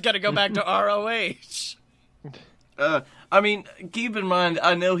 I've just got to go back to ROH. I mean, keep in mind,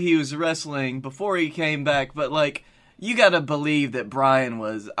 I know he was wrestling before he came back, but, like, you gotta believe that Bryan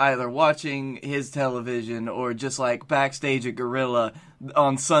was either watching his television or just, like, backstage at Gorilla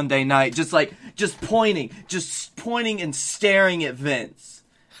on Sunday night, just pointing and staring at Vince.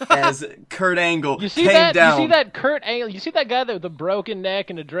 As Kurt Angle came down. You see that Kurt Angle? You see that guy with a broken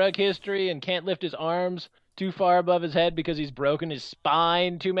neck and a drug history and can't lift his arms too far above his head because he's broken his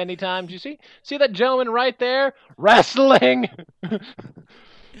spine too many times? You see that gentleman right there wrestling?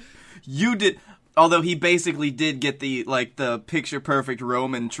 You did, although he basically did get the picture perfect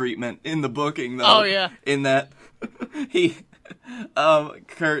Roman treatment in the booking though. Oh yeah. In that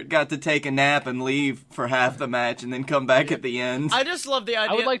Kurt got to take a nap and leave for half the match and then come back at the end. I just love the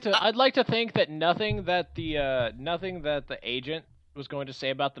idea. I'd like to think that nothing that the agent was going to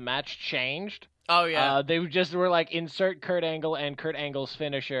say about the match changed. Oh yeah. They just were like, insert Kurt Angle and Kurt Angle's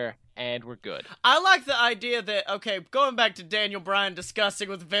finisher, and we're good. I like the idea that, okay, going back to Daniel Bryan discussing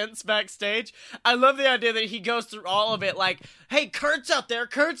with Vince backstage, I love the idea that he goes through all of it like, hey, Kurt's out there,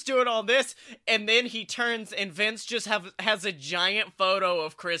 Kurt's doing all this, and then he turns and Vince just has a giant photo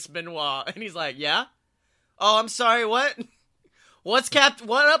of Chris Benoit, and he's like, yeah? Oh, I'm sorry, what? What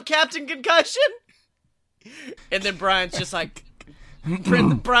up, Captain Concussion? And then Bryan's just like,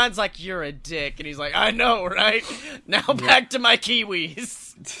 Bryan's like, you're a dick, and he's like, I know, right? Now back to my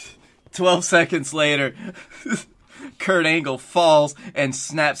Kiwis. 12 seconds later, Kurt Angle falls and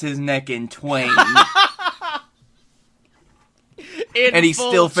snaps his neck in twain. And he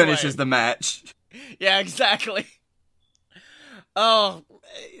still finishes the match. Yeah, exactly. Oh,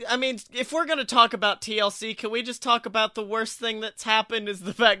 I mean, if we're going to talk about TLC, can we just talk about the worst thing that's happened is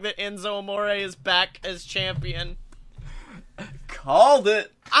the fact that Enzo Amore is back as champion? Called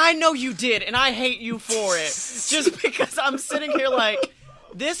it. I know you did, and I hate you for it. Just because I'm sitting here like,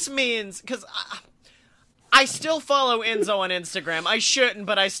 this means, because I still follow Enzo on Instagram. I shouldn't,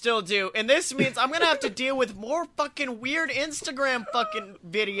 but I still do. And this means I'm going to have to deal with more fucking weird Instagram fucking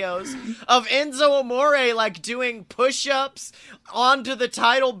videos of Enzo Amore, like, doing push-ups onto the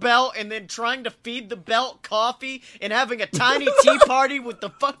title belt and then trying to feed the belt coffee and having a tiny tea party with the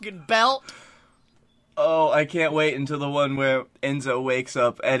fucking belt. Oh, I can't wait until the one where Enzo wakes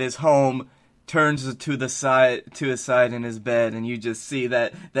up at his home turns to his side in his bed, and you just see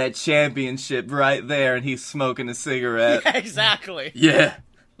that championship right there, and he's smoking a cigarette. Yeah, exactly. Yeah.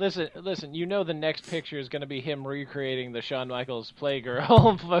 Listen, you know the next picture is going to be him recreating the Shawn Michaels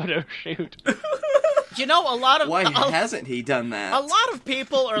Playgirl photo shoot. You know, Why hasn't he done that? A lot of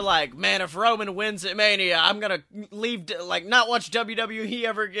people are like, man, if Roman wins at Mania, I'm gonna not watch WWE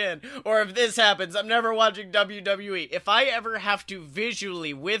ever again. Or if this happens, I'm never watching WWE. If I ever have to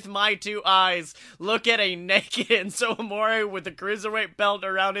visually, with my 2 eyes, look at a naked Enzo Amore with a cruiserweight belt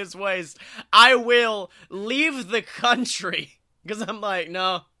around his waist, I will leave the country. Because I'm like,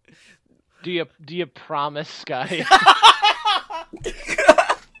 no. Do you promise, Scotty?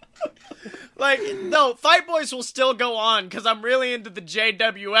 No, Fight Boys will still go on, because I'm really into the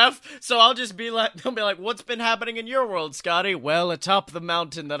JWF, so I'll just be like, they'll be like, what's been happening in your world, Scotty? Well, atop the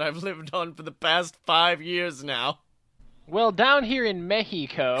mountain that I've lived on for the past 5 years now. Well, down here in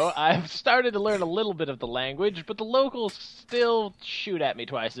Mexico, I've started to learn a little bit of the language, but the locals still shoot at me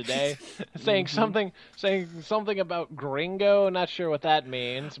twice a day, saying something about gringo. Not sure what that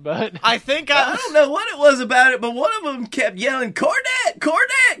means, but I don't know what it was about it, but one of them kept yelling, "Cornet,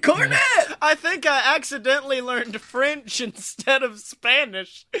 Cornet, Cornet!" I think I accidentally learned French instead of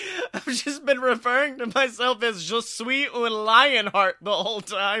Spanish. I've just been referring to myself as Je suis un Lionheart the whole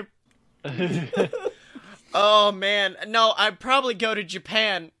time. Oh, man. No, I'd probably go to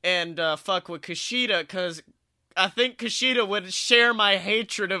Japan and fuck with Kushida, because I think Kushida would share my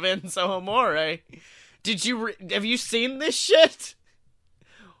hatred of Enzo Amore. Have you seen this shit?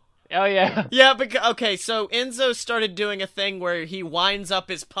 Oh, yeah. Yeah, okay, so Enzo started doing a thing where he winds up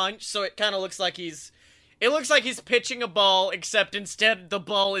his punch, so it kind of looks like he's pitching a ball, except instead the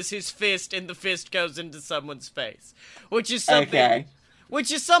ball is his fist, and the fist goes into someone's face. Which is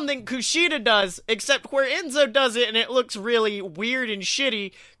something Kushida does, except where Enzo does it and it looks really weird and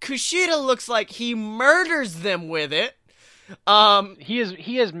shitty, Kushida looks like he murders them with it.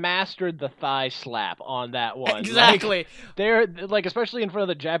 He has mastered the thigh slap on that one. Exactly. They're especially in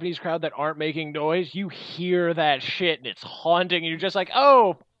front of the Japanese crowd that aren't making noise, you hear that shit and it's haunting, and you're just like,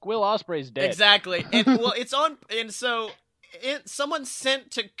 oh, Will Ospreay's dead. Exactly. Someone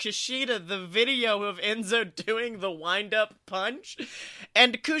sent to Kushida the video of Enzo doing the wind-up punch,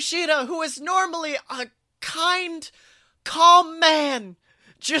 and Kushida, who is normally a kind, calm man,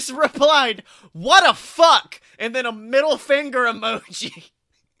 just replied, "What a fuck!" and then a middle finger emoji.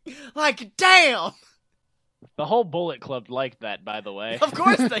 Like, damn! The whole Bullet Club liked that, by the way. Of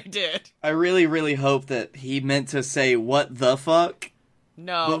course they did. I really, really hope that he meant to say, "What the fuck?"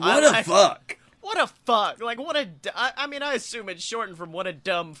 No. But what a fuck! What a fuck. I assume it's shortened from what a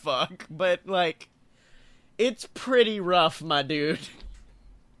dumb fuck, but, it's pretty rough, my dude.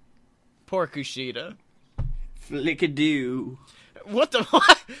 Poor Kushida. Flickadoo. What?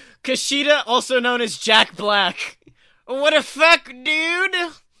 Kushida, also known as Jack Black. What the fuck, dude?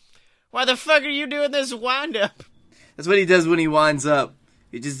 Why the fuck are you doing this wind-up? That's what he does when he winds up.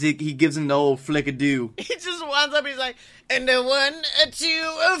 He gives him the old flickadoo. He just winds up, he's like, and a 1, a 2,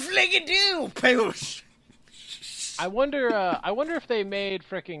 a flickadoo. Poosh. I wonder if they made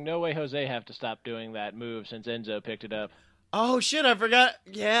fricking No Way Jose have to stop doing that move since Enzo picked it up. Oh shit, I forgot.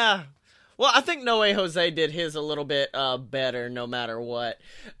 Yeah. Well, I think No Way Jose did his a little bit better no matter what.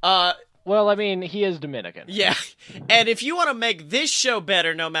 Well, I mean, he is Dominican. Yeah. And if you want to make this show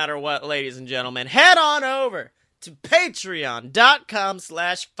better no matter what, ladies and gentlemen, head on over to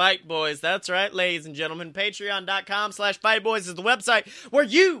patreon.com/fightboys. That's right, ladies and gentlemen. Patreon.com/fightboys is the website where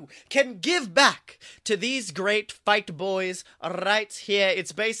you can give back to these great Fight Boys right here.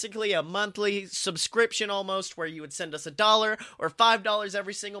 It's basically a monthly subscription almost, where you would send us $1 or $5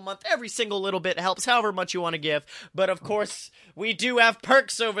 every single month. Every single little bit helps, however much you want to give. But of course, we do have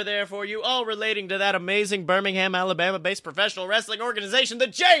perks over there for you, all relating to that amazing Birmingham, Alabama-based professional wrestling organization, the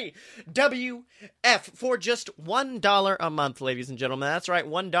JWF, for just $1 a month, ladies and gentlemen. That's right,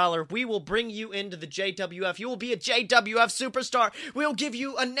 $1. We will bring you into the JWF. You will be a JWF superstar. We'll give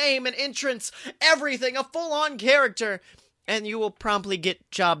you a name, an entrance, everything, a full-on character. And you will promptly get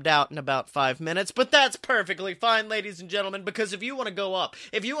jobbed out in about 5 minutes. But that's perfectly fine, ladies and gentlemen, because if you want to go up,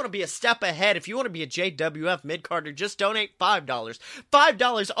 if you want to be a step ahead, if you want to be a JWF mid-carder, just donate $5.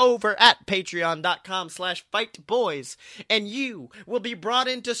 $5 over at patreon.com/fightboys. And you will be brought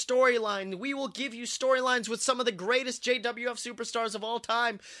into storyline. We will give you storylines with some of the greatest JWF superstars of all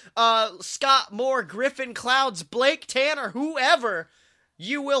time. Scott Moore, Griffin Clouds, Blake Tanner, whoever.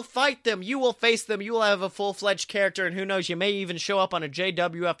 You will fight them, you will face them, you will have a full-fledged character, and who knows, you may even show up on a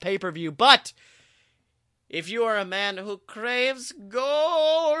JWF pay-per-view. But if you are a man who craves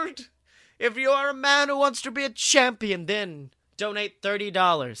gold, if you are a man who wants to be a champion, then donate $30.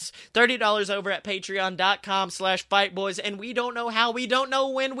 $30 over at patreon.com/fightboys. And we don't know how, we don't know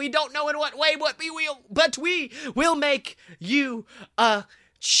when, we don't know in what way, but we will make you a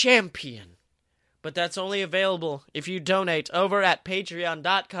champion. But that's only available if you donate over at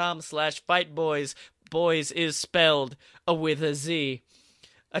patreon.com/fightboys. Boys is spelled with a Z.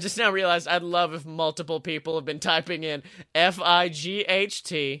 I just now realized I'd love if multiple people have been typing in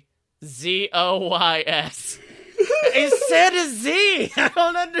FIGHTZOYS instead of Z. I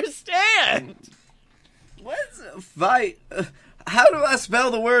don't understand. What's a fight? How do I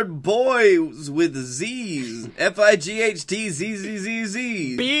spell the word boys with Z's?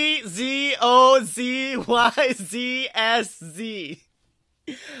 FIGHTZZZZ. BZOZYZSZ.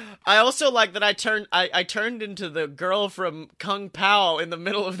 I also like that I turned into the girl from Kung Pao in the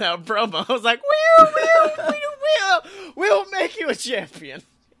middle of that promo. I was like, we'll make you a champion.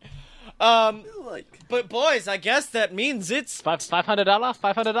 But boys, I guess that means it's $500?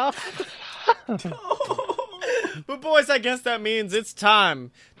 $500? But boys, I guess that means it's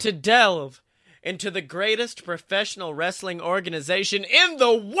time to delve into the greatest professional wrestling organization in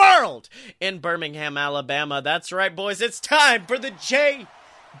the world in Birmingham, Alabama. That's right, boys. It's time for the JWF.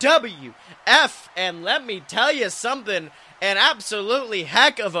 And let me tell you something. An absolutely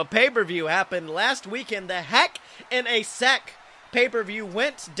heck of a pay-per-view happened last weekend. The Heck in a Sec pay-per-view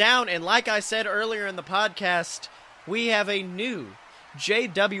went down. And like I said earlier in the podcast, we have a new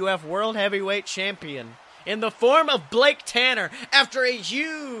JWF World Heavyweight Champion in the form of Blake Tanner. After a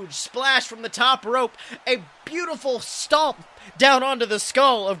huge splash from the top rope, a beautiful stomp down onto the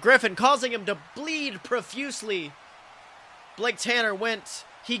skull of Griffin, causing him to bleed profusely. Blake Tanner went,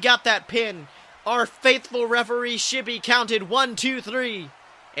 he got that pin. Our faithful referee Shibby counted 1, 2, 3.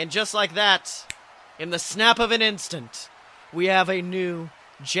 And just like that, in the snap of an instant, we have a new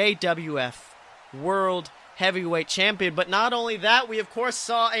JWF World Heavyweight Champion. But not only that, we of course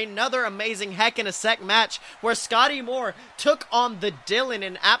saw another amazing Heck in a Sec match where Scotty Moore took on the Dylan,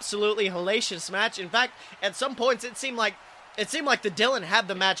 an absolutely hellacious match. In fact, at some points it seemed like the Dylan had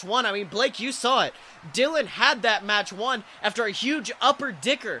the match won. I mean, Blake, you saw it. Dylan had that match won after a huge upper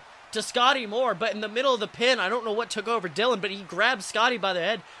dicker to Scotty Moore, but in the middle of the pin, I don't know what took over Dylan, but he grabbed Scotty by the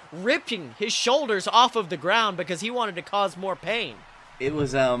head, ripping his shoulders off of the ground because he wanted to cause more pain. It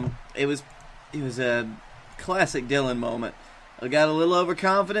was a classic Dylan moment. I got a little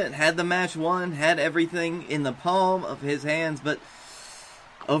overconfident, had the match won, had everything in the palm of his hands, but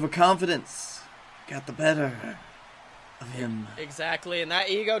overconfidence got the better of him. Exactly, and that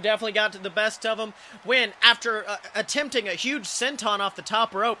ego definitely got to the best of him when, after attempting a huge senton off the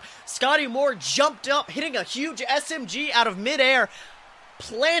top rope, Scotty Moore jumped up, hitting a huge SMG out of midair,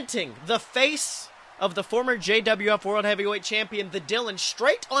 planting the face of the former JWF World Heavyweight Champion, the Dylan,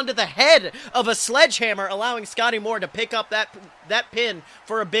 straight onto the head of a sledgehammer, allowing Scotty Moore to pick up that pin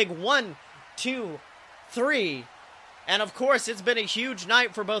for a big 1, 2, 3. And of course, it's been a huge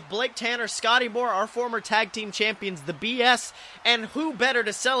night for both Blake Tanner, Scotty Moore, our former tag team champions, the BS, and who better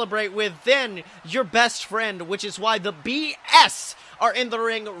to celebrate with than your best friend, which is why the BS are in the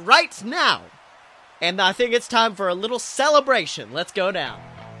ring right now. And I think it's time for a little celebration. Let's go down.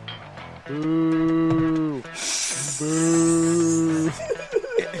 Boo. Boo.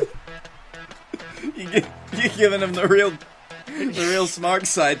 You're giving him the real smart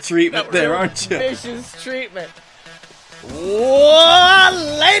side treatment there, aren't you? Vicious treatment.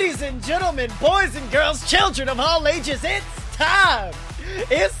 Whoa, ladies and gentlemen, boys and girls, children of all ages, it's time.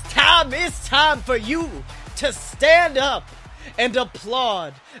 It's time for you to stand up and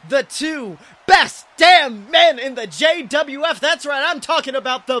applaud the two best damn men in the JWF. That's right, I'm talking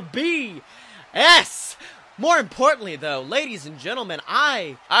about the BS. More importantly, though, ladies and gentlemen,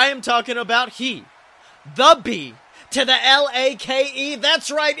 I am talking about the B to the LAKE. That's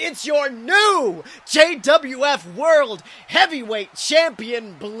right, it's your new JWF World Heavyweight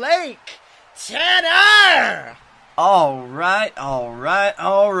Champion, Blake Tanner. All right.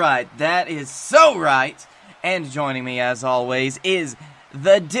 That is so right. And joining me, as always, is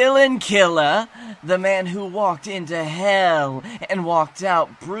the Dylan Killer, the man who walked into hell and walked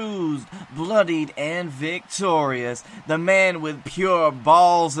out bruised, bloodied, and victorious. The man with pure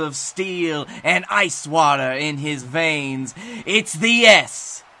balls of steel and ice water in his veins. It's the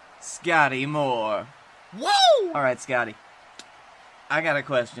S, Scotty Moore. Woo! All right, Scotty. I got a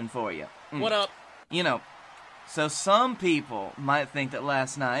question for you. What up? So some people might think that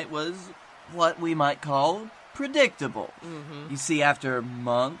last night was what we might call predictable. Mm-hmm. You see, after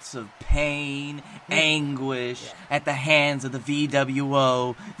months of pain, anguish at the hands of the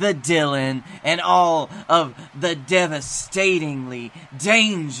VWO, the Dylan, and all of the devastatingly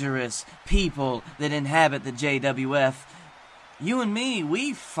dangerous people that inhabit the JWF, you and me,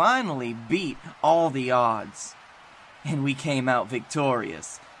 we finally beat all the odds. And we came out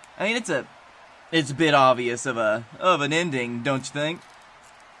victorious. I mean, it's a bit obvious of an ending, don't you think?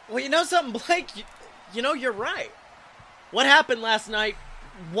 Well, you know something, Blake? You know, you're right. What happened last night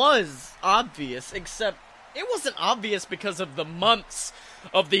was obvious, except it wasn't obvious because of the months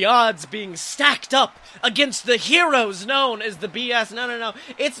of the odds being stacked up against the heroes known as the BS. No.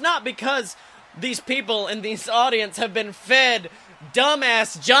 It's not because these people in this audience have been fed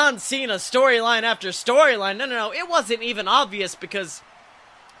dumbass John Cena storyline after storyline. No. It wasn't even obvious because,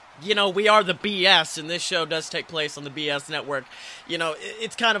 you know, we are the BS, and this show does take place on the BS network. You know,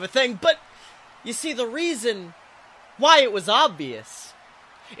 it's kind of a thing. But, you see, the reason why it was obvious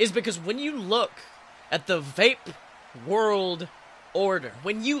is because when you look at the Vape World Order,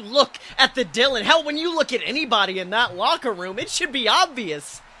 when you look at the Dylan, hell, when you look at anybody in that locker room, it should be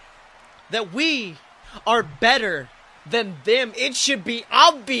obvious that we are better than them. It should be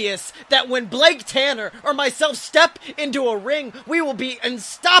obvious that when Blake Tanner or myself step into a ring, we will be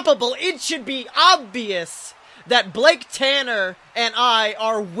unstoppable. It should be obvious that Blake Tanner and I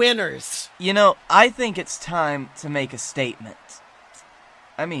are winners. You know, I think it's time to make a statement.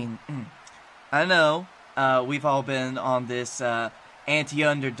 I mean, I know we've all been on this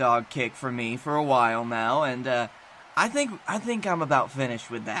anti-underdog kick for me for a while now, and I think I'm about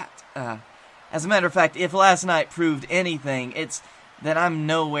finished with that. As a matter of fact, if last night proved anything, it's that I'm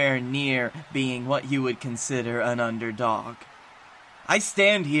nowhere near being what you would consider an underdog. I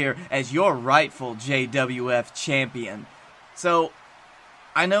stand here as your rightful JWF champion. So,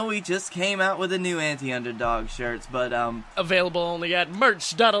 I know we just came out with the new anti-underdog shirts, but available only at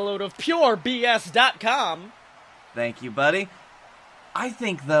merch.aloadofpurebs.com. Thank you, buddy. I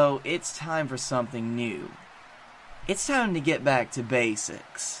think, though, it's time for something new. It's time to get back to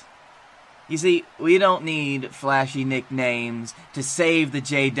basics. You see, we don't need flashy nicknames to save the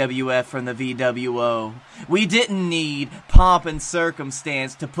JWF from the VWO. We didn't need pomp and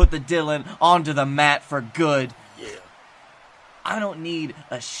circumstance to put the Dylan onto the mat for good. Yeah. I don't need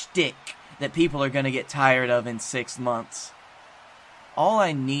a shtick that people are going to get tired of in 6 months. All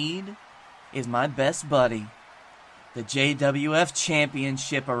I need is my best buddy, the JWF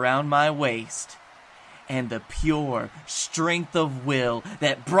Championship around my waist, and the pure strength of will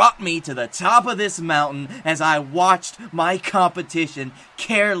that brought me to the top of this mountain as I watched my competition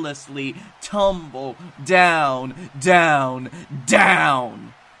carelessly tumble down.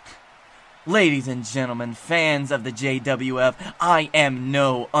 Ladies and gentlemen, fans of the JWF, I am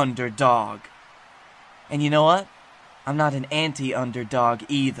no underdog. And you know what? I'm not an anti-underdog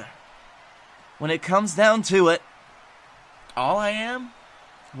either. When it comes down to it, all I am,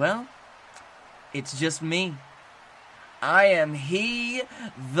 well, it's just me. I am he,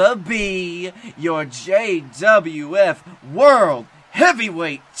 the B, your JWF World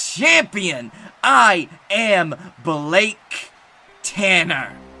Heavyweight Champion. I am Blake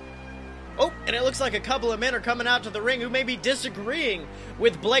Tanner. Oh, and it looks like a couple of men are coming out to the ring who may be disagreeing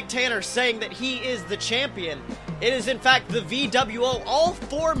with Blake Tanner saying that he is the champion. It is, in fact, the VWO. All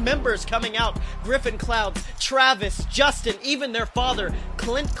 4 members coming out. Griffin Clouds, Travis, Justin, even their father,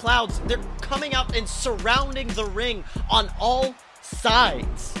 Clint Clouds. They're coming out and surrounding the ring on all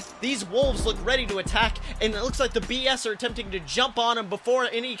sides. These wolves look ready to attack, and it looks like the BS are attempting to jump on them before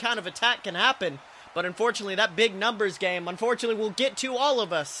any kind of attack can happen. But unfortunately, that big numbers game, will get to all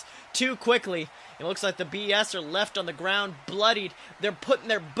of us too quickly. It looks like the BS are left on the ground, bloodied. They're putting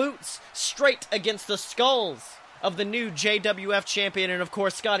their boots straight against the skulls of the new JWF champion, and of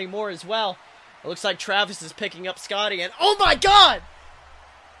course, Scotty Moore as well. It looks like Travis is picking up Scotty, and oh my god!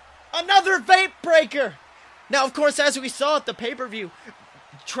 Another vape breaker! Now, of course, as we saw at the pay-per-view,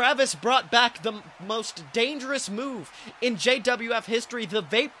 Travis brought back the most dangerous move in JWF history, the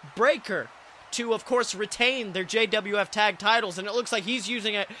vape breaker, to, of course, retain their JWF tag titles, and it looks like he's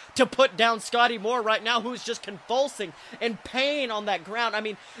using it to put down Scotty Moore right now, who's just convulsing in pain on that ground. I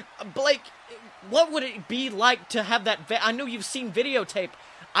mean, Blake, what would it be like to have that I know you've seen videotape.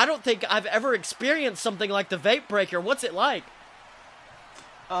 I don't think I've ever experienced something like the vape breaker. What's it like?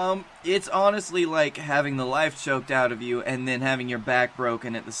 It's honestly like having the life choked out of you and then having your back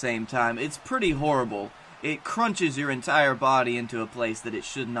broken at the same time. It's pretty horrible. It crunches your entire body into a place that it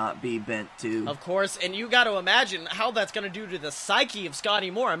should not be bent to. Of course, and you got to imagine how that's going to do to the psyche of Scotty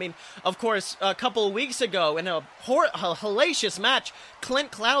Moore. I mean, of course, a couple of weeks ago, in a hellacious match,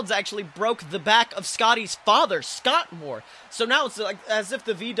 Clint Clouds actually broke the back of Scotty's father, Scott Moore. So now it's like as if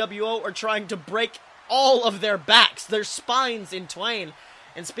the VWO are trying to break all of their backs, their spines in twain.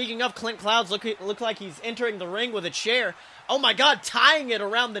 And speaking of, Clint Clouds look like he's entering the ring with a chair. Oh my God, tying it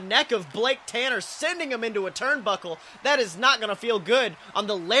around the neck of Blake Tanner, sending him into a turnbuckle. That is not going to feel good on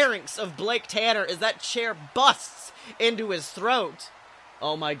the larynx of Blake Tanner as that chair busts into his throat.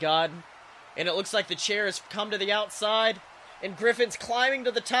 Oh my God. And it looks like the chair has come to the outside. And Griffin's climbing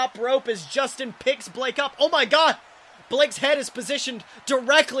to the top rope as Justin picks Blake up. Oh my God! Blake's head is positioned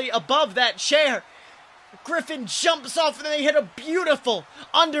directly above that chair. Griffin jumps off and they hit a beautiful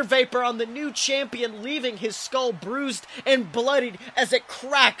under vapor on the new champion, leaving his skull bruised and bloodied as it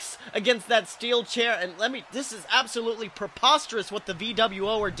cracks against that steel chair. And this is absolutely preposterous what the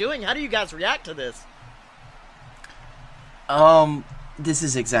VWO are doing. How do you guys react to this? This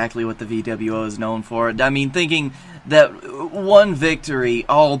is exactly what the VWO is known for. I mean, thinking that one victory,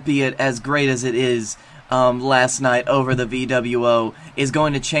 albeit as great as it is, last night over the VWO is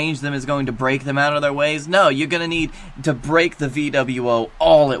going to change them, is going to break them out of their ways. No, you're going to need to break the VWO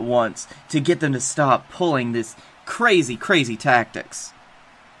all at once to get them to stop pulling this crazy, crazy tactics.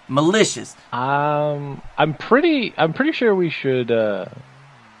 Malicious. I'm pretty sure we shouldn't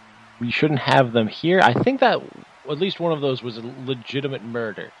have them here. I think that at least one of those was a legitimate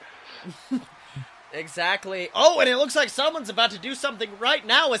murder. Exactly. Oh, and it looks like someone's about to do something right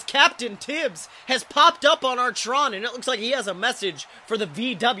now as Captain Tibbs has popped up on our Tron, and it looks like he has a message for the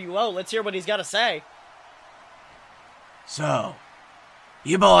VWO. Let's hear what he's got to say. So,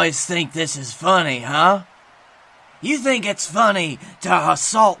 you boys think this is funny, huh? You think it's funny to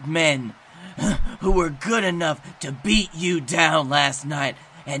assault men who were good enough to beat you down last night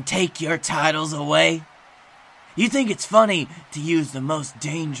and take your titles away? You think it's funny to use the most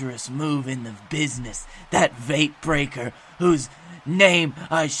dangerous move in the business, that vape breaker, whose name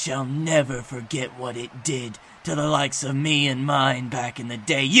I shall never forget what it did to the likes of me and mine back in the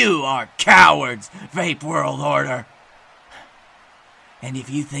day. You are cowards, Vape World Order. And if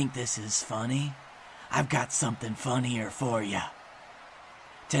you think this is funny, I've got something funnier for you.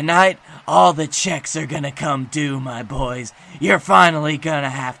 Tonight, all the checks are gonna come due, my boys. You're finally gonna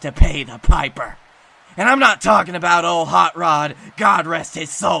have to pay the piper. And I'm not talking about old Hot Rod, God rest his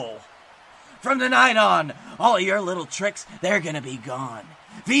soul. From tonight on, all of your little tricks, they're gonna be gone.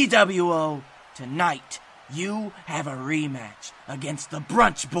 VWO, tonight, you have a rematch against the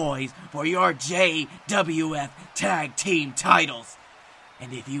Brunch Boys for your JWF Tag Team titles.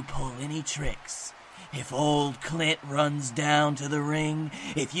 And if you pull any tricks, if old Clint runs down to the ring,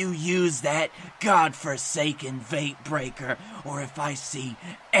 if you use that godforsaken vape breaker, or if I see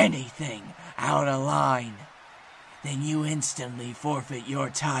anything out of line, then you instantly forfeit your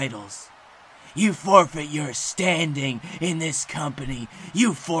titles. You forfeit your standing in this company.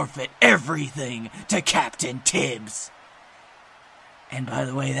 You forfeit everything to Captain Tibbs. And by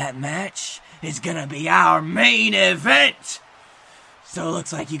the way, that match is gonna be our main event. So it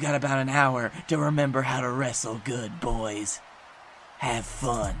looks like you got about an hour to remember how to wrestle good, boys. Have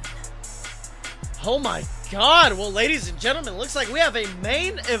fun. Oh my God. Well, ladies and gentlemen, looks like we have a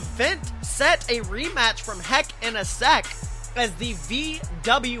main event set, a rematch from Heck in a Sec, as the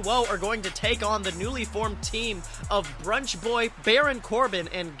VWO are going to take on the newly formed team of Brunch Boy, Baron Corbin,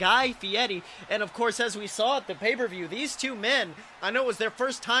 and Guy Fieri. And of course, as we saw at the pay-per-view, these two men, I know it was their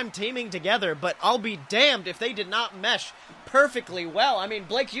first time teaming together, but I'll be damned if they did not mesh perfectly well. I mean,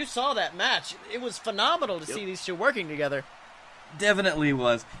 Blake, you saw that match. It was phenomenal to see these two working together. Definitely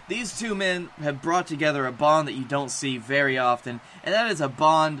was. These two men have brought together a bond that you don't see very often, and that is a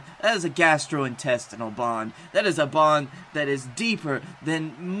bond, that is a gastrointestinal bond. That is a bond that is deeper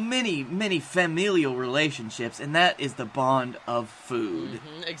than many, many familial relationships, and that is the bond of food.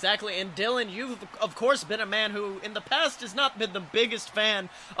 Mm-hmm, exactly, and Dylan, you've of course been a man who in the past has not been the biggest fan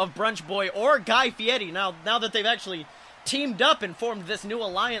of Brunch Boy or Guy Fieri. Now that they've actually teamed up and formed this new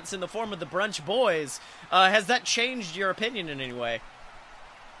alliance in the form of the Brunch Boys, has that changed your opinion in any way?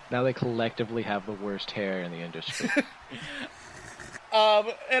 Now they collectively have the worst hair in the industry.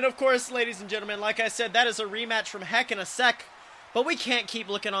 And of course, ladies and gentlemen, like I said, that is a rematch from Heck in a Sec. But we can't keep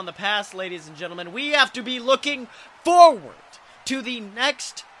looking on the past, ladies and gentlemen. We have to be looking forward to the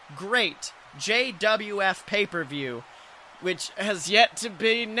next great JWF pay-per-view, which has yet to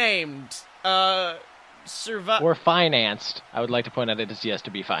be named. Or financed. I would like to point out it is yes to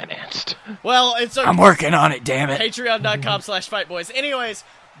be financed. Well, it's I'm working on it, damn it. Patreon.com/fightboys. Anyways,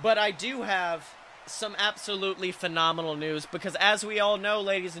 but I do have some absolutely phenomenal news, because as we all know,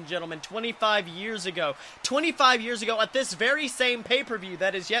 ladies and gentlemen, 25 years ago at this very same pay-per-view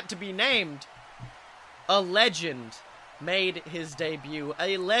that is yet to be named, a legend made his debut.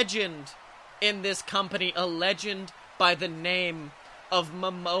 A legend in this company, a legend by the name of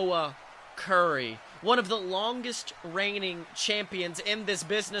Momoa Curry. one of the longest reigning champions in this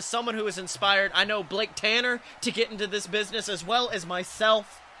business, someone who has inspired, I know, Blake Tanner to get into this business as well as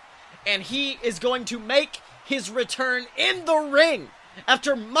myself, and he is going to make his return in the ring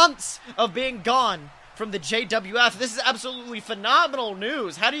after months of being gone from the JWF. This is absolutely phenomenal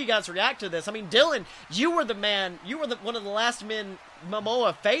news. How do you guys react to this? I mean, Dylan, you were the man, one of the last men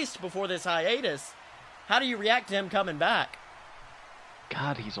Momoa faced before this hiatus. How do you react to him coming back?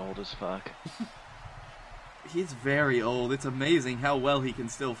 God, he's old as fuck. He's very old. It's amazing how well he can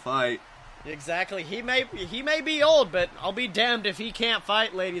still fight. Exactly. He may be old, but I'll be damned if he can't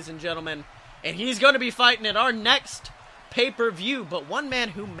fight, ladies and gentlemen. And he's going to be fighting at our next pay-per-view. But one man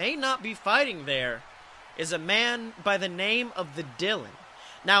who may not be fighting there is a man by the name of the Dylan.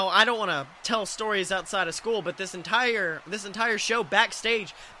 Now, I don't want to tell stories outside of school, but this entire show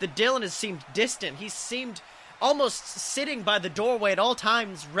backstage, the Dylan has seemed distant. He seemed almost sitting by the doorway at all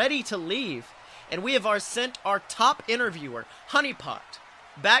times, ready to leave. And we have sent our top interviewer, Honeypot,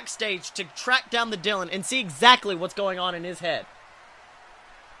 backstage to track down the Dylan and see exactly what's going on in his head.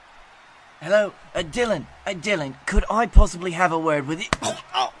 Hello, Dylan. Dylan, could I possibly have a word with you?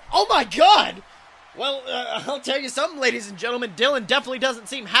 Oh my God! Well, I'll tell you something, ladies and gentlemen. Dylan definitely doesn't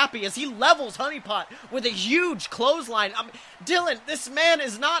seem happy as he levels Honeypot with a huge clothesline. Dylan, this man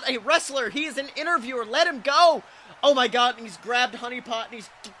is not a wrestler. He is an interviewer. Let him go. Oh my God, and he's grabbed Honeypot and he's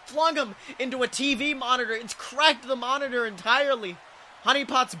flung him into a TV monitor. It's cracked the monitor entirely.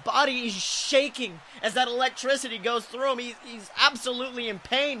 Honeypot's body is shaking as that electricity goes through him. He's absolutely in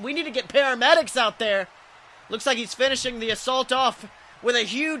pain. We need to get paramedics out there. Looks like he's finishing the assault off with a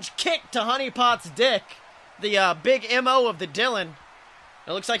huge kick to Honeypot's dick. The big MO of the Dylan.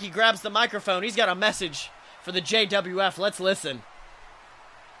 It looks like he grabs the microphone. He's got a message for the JWF. Let's listen.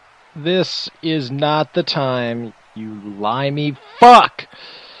 This is not the time, you limey fuck!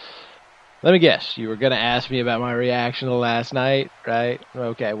 Let me guess, you were gonna ask me about my reaction to last night, right?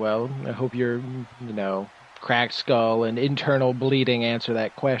 Okay, well, I hope your, cracked skull and internal bleeding answer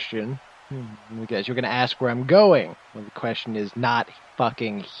that question. Because you're gonna ask where I'm going. Well, the question is not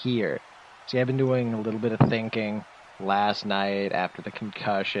fucking here. See, I've been doing a little bit of thinking last night after the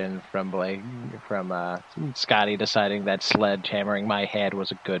concussion from Scotty deciding that sledgehammering my head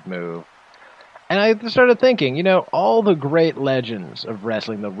was a good move. And I started thinking, all the great legends of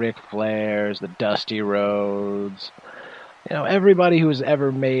wrestling, the Ric Flairs, the Dusty Rhodes, everybody who's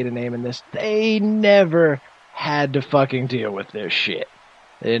ever made a name in this, they never had to fucking deal with this shit.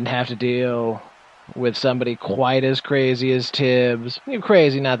 They didn't have to deal with somebody quite as crazy as Tibbs.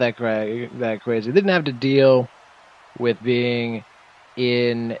 Crazy, not that crazy. They didn't have to deal with being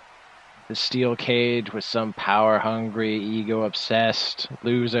in the steel cage with some power-hungry, ego-obsessed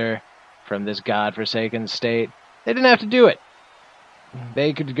loser from this godforsaken state. They didn't have to do it.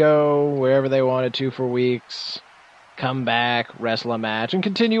 They could go wherever they wanted to for weeks, come back, wrestle a match, and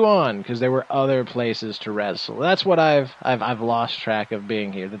continue on, because there were other places to wrestle. That's what I've lost track of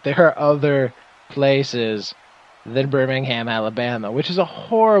being here, that there are other places than Birmingham, Alabama, which is a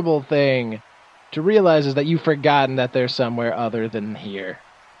horrible thing to realize, is that you've forgotten that there's somewhere other than here.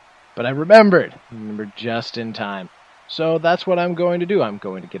 But I remembered just in time. So that's what I'm going to do. I'm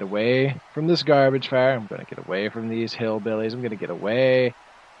going to get away from this garbage fire. I'm going to get away from these hillbillies. I'm going to get away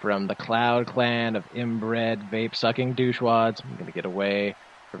from the Cloud Clan of inbred, vape-sucking douchewads. I'm going to get away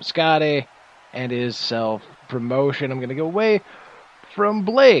from Scotty and his self-promotion. I'm going to get away from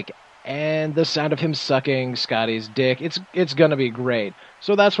Blake and the sound of him sucking Scotty's dick. It's going to be great.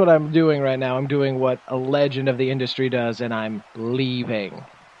 So that's what I'm doing right now. I'm doing what a legend of the industry does, and I'm leaving.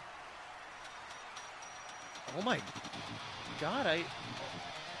 Oh my God, I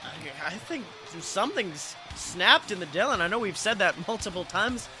think something's snapped in the Dylan. I know we've said that multiple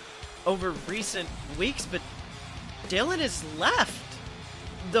times over recent weeks, but Dylan is left.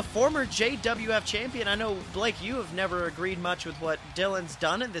 The former JWF champion. I know, Blake, you have never agreed much with what Dylan's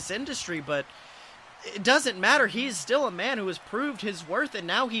done in this industry, but it doesn't matter. He's still a man who has proved his worth, and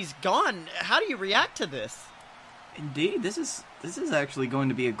now he's gone. How do you react to this? Indeed, this is actually going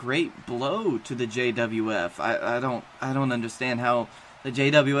to be a great blow to the JWF. I don't understand how the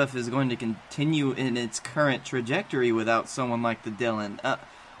JWF is going to continue in its current trajectory without someone like the Dylan.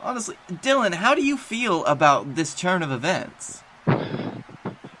 Honestly, Dylan, how do you feel about this turn of events?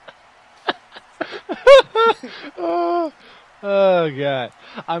 Oh God,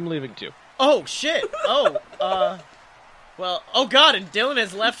 I'm leaving too. Oh shit! Well, oh God, and Dylan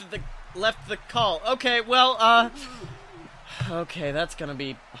has left the call. Okay, well, okay, that's gonna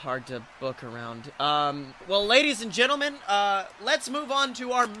be hard to book around. Well, ladies and gentlemen, let's move on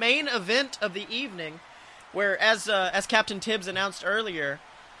to our main event of the evening, where, as Captain Tibbs announced earlier,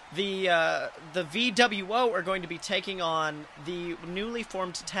 the VWO are going to be taking on the newly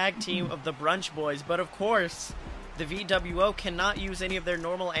formed tag team of the Brunch Boys, but of course, the VWO cannot use any of their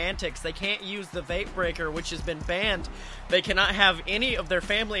normal antics. They can't use the Vape Breaker, which has been banned. They cannot have any of their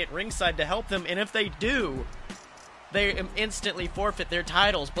family at ringside to help them, and if they do, they instantly forfeit their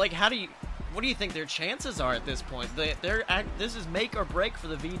titles. Blake, what do you think their chances are at this point? This is make or break for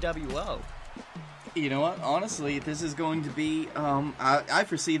the VWO. You know what? Honestly, this is going to be. I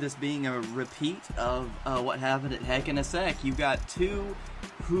foresee this being a repeat of what happened at Heck in a Sec. You've got two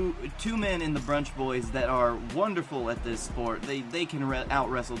men in the Brunch Boys that are wonderful at this sport. They can out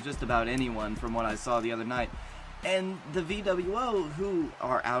wrestle just about anyone, from what I saw the other night. And the VWO, who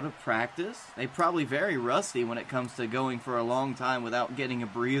are out of practice, they probably very rusty when it comes to going for a long time without getting a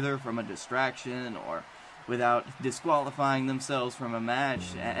breather from a distraction or without disqualifying themselves from a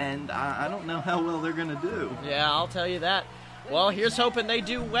match, and I don't know how well they're going to do. Yeah, I'll tell you that. Well, here's hoping they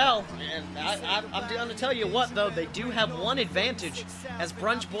do well, and I'm going to tell you what, though, they do have one advantage. As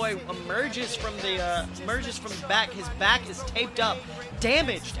Brunch Boy emerges from the back, his back is taped up,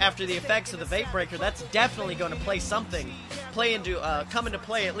 damaged after the effects of the Vape Breaker. That's definitely going to come into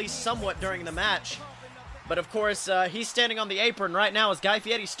play at least somewhat during the match. But of course, he's standing on the apron right now as Guy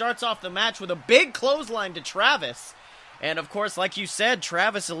Fieri starts off the match with a big clothesline to Travis. And of course, like you said,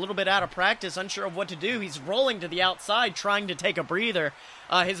 Travis a little bit out of practice, unsure of what to do. He's rolling to the outside, trying to take a breather.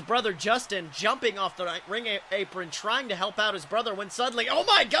 His brother Justin jumping off the ring apron, trying to help out his brother, when suddenly, oh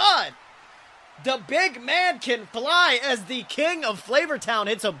my God! The big man can fly as the king of Flavortown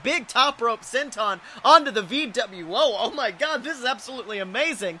hits a big top rope senton onto the VWO. Oh my God, this is absolutely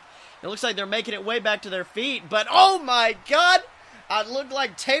amazing. It looks like they're making it way back to their feet, but oh my God! It looked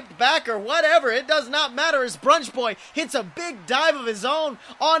like taped back or whatever. It does not matter as Brunch Boy hits a big dive of his own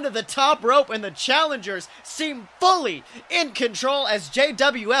onto the top rope, and the challengers seem fully in control as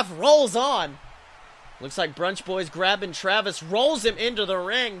JWF rolls on. Looks like Brunch Boy's grabbing Travis, rolls him into the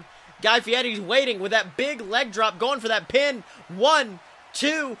ring. Guy Fieri's waiting with that big leg drop, going for that pin. 1,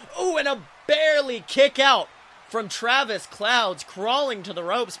 2, ooh, and a barely kick out from Travis Clouds, crawling to the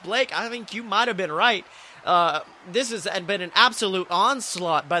ropes. Blake, I think you might have been right. This has been an absolute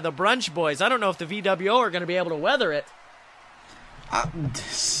onslaught by the Brunch Boys. I don't know if the VWO are going to be able to weather it.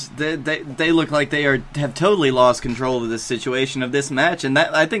 They look like they have totally lost control of this situation, of this match, and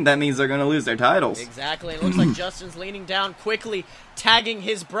I think that means they're going to lose their titles. Exactly. It looks like Justin's leaning down quickly, tagging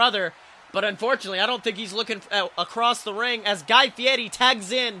his brother, but unfortunately, I don't think he's looking across the ring as Guy Fieri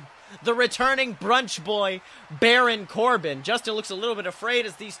tags in the returning Brunch Boy, Baron Corbin. Justin looks a little bit afraid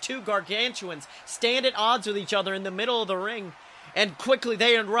as these two gargantuans stand at odds with each other in the middle of the ring. And quickly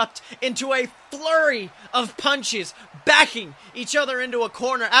they erupt into a flurry of punches, backing each other into a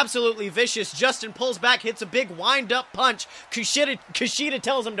corner. Absolutely vicious. Justin pulls back, hits a big wind-up punch. Kushida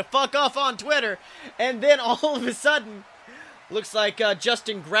tells him to fuck off on Twitter. And then all of a sudden, looks like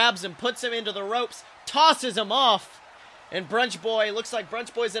Justin grabs him, puts him into the ropes, tosses him off. And Brunch Boy, looks like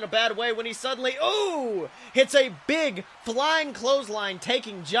Brunch Boy's in a bad way when he suddenly, hits a big flying clothesline,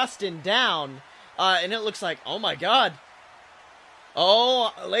 taking Justin down. And it looks like, oh my God.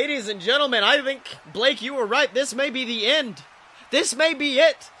 Oh, ladies and gentlemen, I think, Blake, you were right. This may be the end. This may be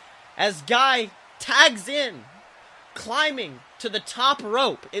it. As Guy tags in, climbing to the top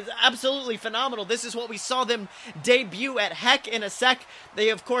rope. It's absolutely phenomenal. This is what we saw them debut at Heck in a Sec. They,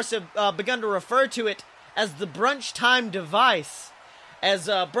 of course, have begun to refer to it as the Brunch Time device, as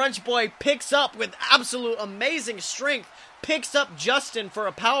Brunch Boy picks up with absolute amazing strength, picks up Justin for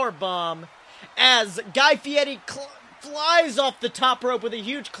a power bomb, as Guy Fieri flies off the top rope with a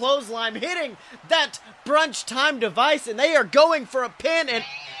huge clothesline, hitting that Brunch Time device, and they are going for a pin, and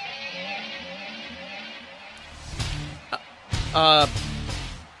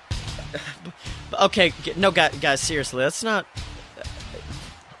okay, no, guys, seriously, that's not.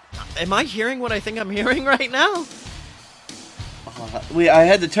 Am I hearing what I think I'm hearing right now? I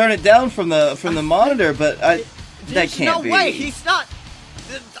had to turn it down from the monitor, but that can't be. No way, he's not.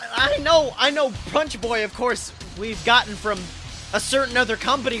 I know, Brunch Boy, of course, we've gotten from a certain other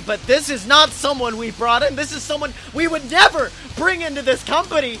company, but this is not someone we brought in. This is someone we would never bring into this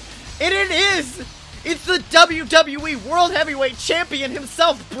company. And it is. It's the WWE World Heavyweight Champion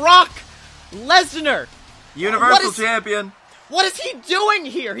himself, Brock Lesnar. Universal Champion. What is he doing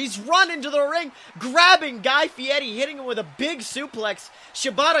here? He's run into the ring, grabbing Guy Fieri, hitting him with a big suplex.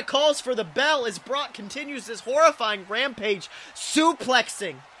 Shibata calls for the bell as Brock continues this horrifying rampage,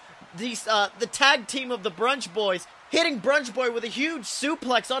 suplexing the tag team of the Brunch Boys, hitting Brunch Boy with a huge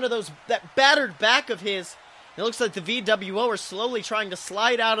suplex onto that battered back of his. It It looks like the VWO are slowly trying to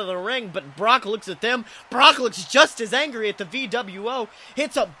slide out of the ring, but Brock looks at them. Brock looks just as angry at the VWO,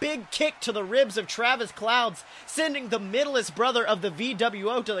 hits a big kick to the ribs of Travis Clouds, sending the middlest brother of the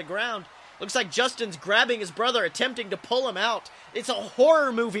VWO to the ground. Looks like Justin's grabbing his brother, attempting to pull him out. It's a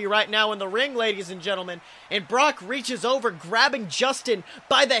horror movie right now in the ring, ladies and gentlemen. And Brock reaches over, grabbing Justin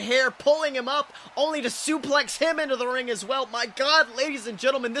by the hair, pulling him up, only to suplex him into the ring as well. My God, ladies and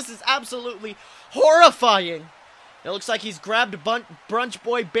gentlemen, this is absolutely horrifying. It looks like he's grabbed Brunch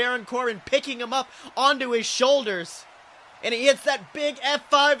Boy Baron Corbin, picking him up onto his shoulders. And he hits that big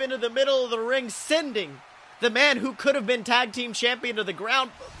F5 into the middle of the ring, sending the man who could have been tag team champion to the ground.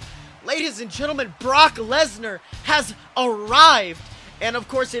 Ladies and gentlemen, Brock Lesnar has arrived. And of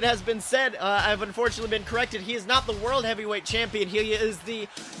course, it has been said, I've unfortunately been corrected, he is not the World Heavyweight Champion. He is the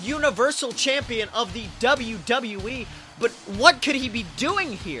Universal Champion of the WWE. But what could he be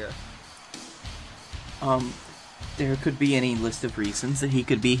doing here? There could be any list of reasons that he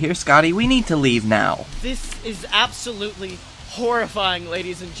could be here. Scotty, we need to leave now. This is absolutely horrifying,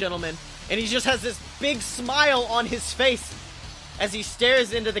 ladies and gentlemen. And he just has this big smile on his face as he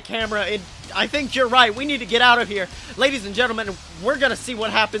stares into the camera. I think you're right. We need to get out of here. Ladies and gentlemen, we're going to see what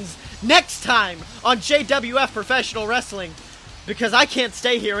happens next time on JWF Professional Wrestling, because I can't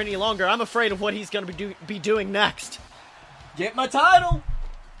stay here any longer. I'm afraid of what he's going to be doing next. Get my title!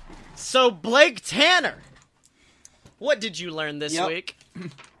 So, Blake Tanner, what did you learn this week?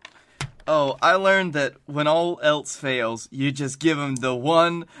 Oh, I learned that when all else fails, you just give him the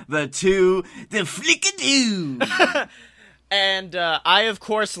one, the two, the flickadoo! And I, of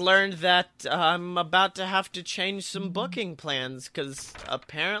course, learned that I'm about to have to change some booking plans, because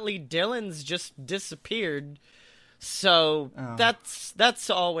apparently Dylan's just disappeared. So that's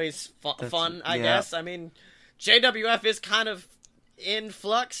always fun, I guess. I mean, JWF is kind of in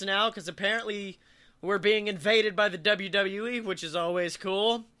flux now, because apparently we're being invaded by the WWE, which is always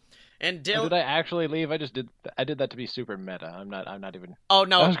cool. And Dylan, did I actually leave? I did that to be super meta. I'm not even. Oh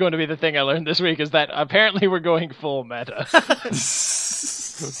no! That was going to be the thing I learned this week, is that apparently we're going full meta.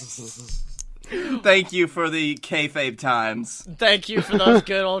 Thank you for the kayfabe times. Thank you for those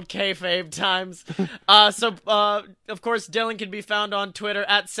good old kayfabe times. Of course, Dylan can be found on Twitter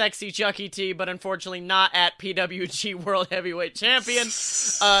at SexyChuckyT, but unfortunately not at PWG World Heavyweight Champion.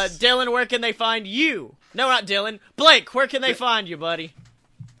 Dylan, where can they find you? No, not Dylan. Blake, where can they find you, buddy?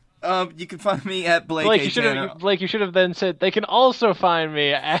 You can find me at Blake you should have then said they can also find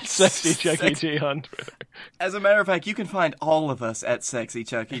me at SexyChuckyT on Twitter. As a matter of fact, you can find all of us at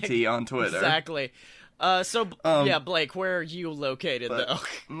SexyChuckyT on Twitter. Exactly. Blake, where are you located, though?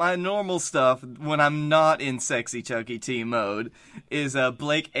 My normal stuff, when I'm not in Sexy Chucky T mode, is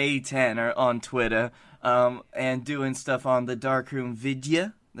Blake A. Tanner on Twitter, and doing stuff on the Darkroom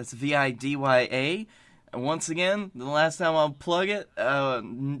Vidya. That's Vidya. And once again, the last time I'll plug it,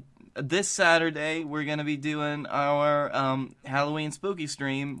 this Saturday we're going to be doing our Halloween spooky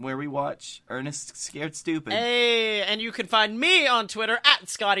stream where we watch Ernest Scared Stupid. Hey, and you can find me on Twitter at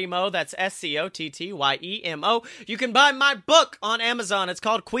ScottyMo, that's SCOTTYEMO. You can buy my book on Amazon. It's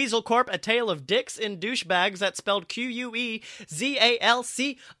called Queasel Corp, A Tale of Dicks and Douchebags. That's spelled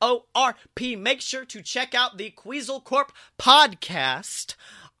QUEZALCORP. Make sure to check out the Queasel Corp podcast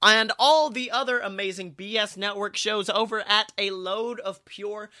and all the other amazing BS Network shows over at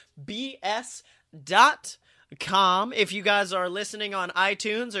aloadofpurebs.com. If you guys are listening on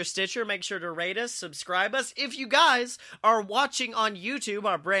iTunes or Stitcher, make sure to rate us, subscribe us. If you guys are watching on YouTube,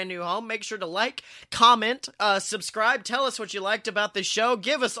 our brand new home, make sure to like, comment, subscribe, tell us what you liked about the show,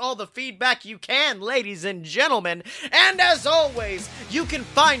 give us all the feedback you can, ladies and gentlemen. And as always, you can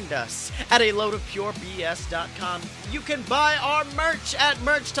find us at aloadofpurebs.com. You can buy our merch at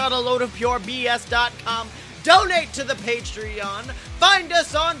merch.aloadofpurebs.com. Donate to the Patreon. Find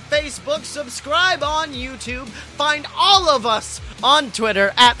us on Facebook. Subscribe on YouTube. Find all of us on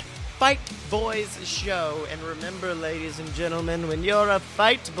Twitter at Fight Boys Show. And remember, ladies and gentlemen, when you're a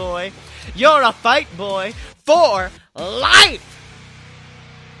fight boy, you're a fight boy for life.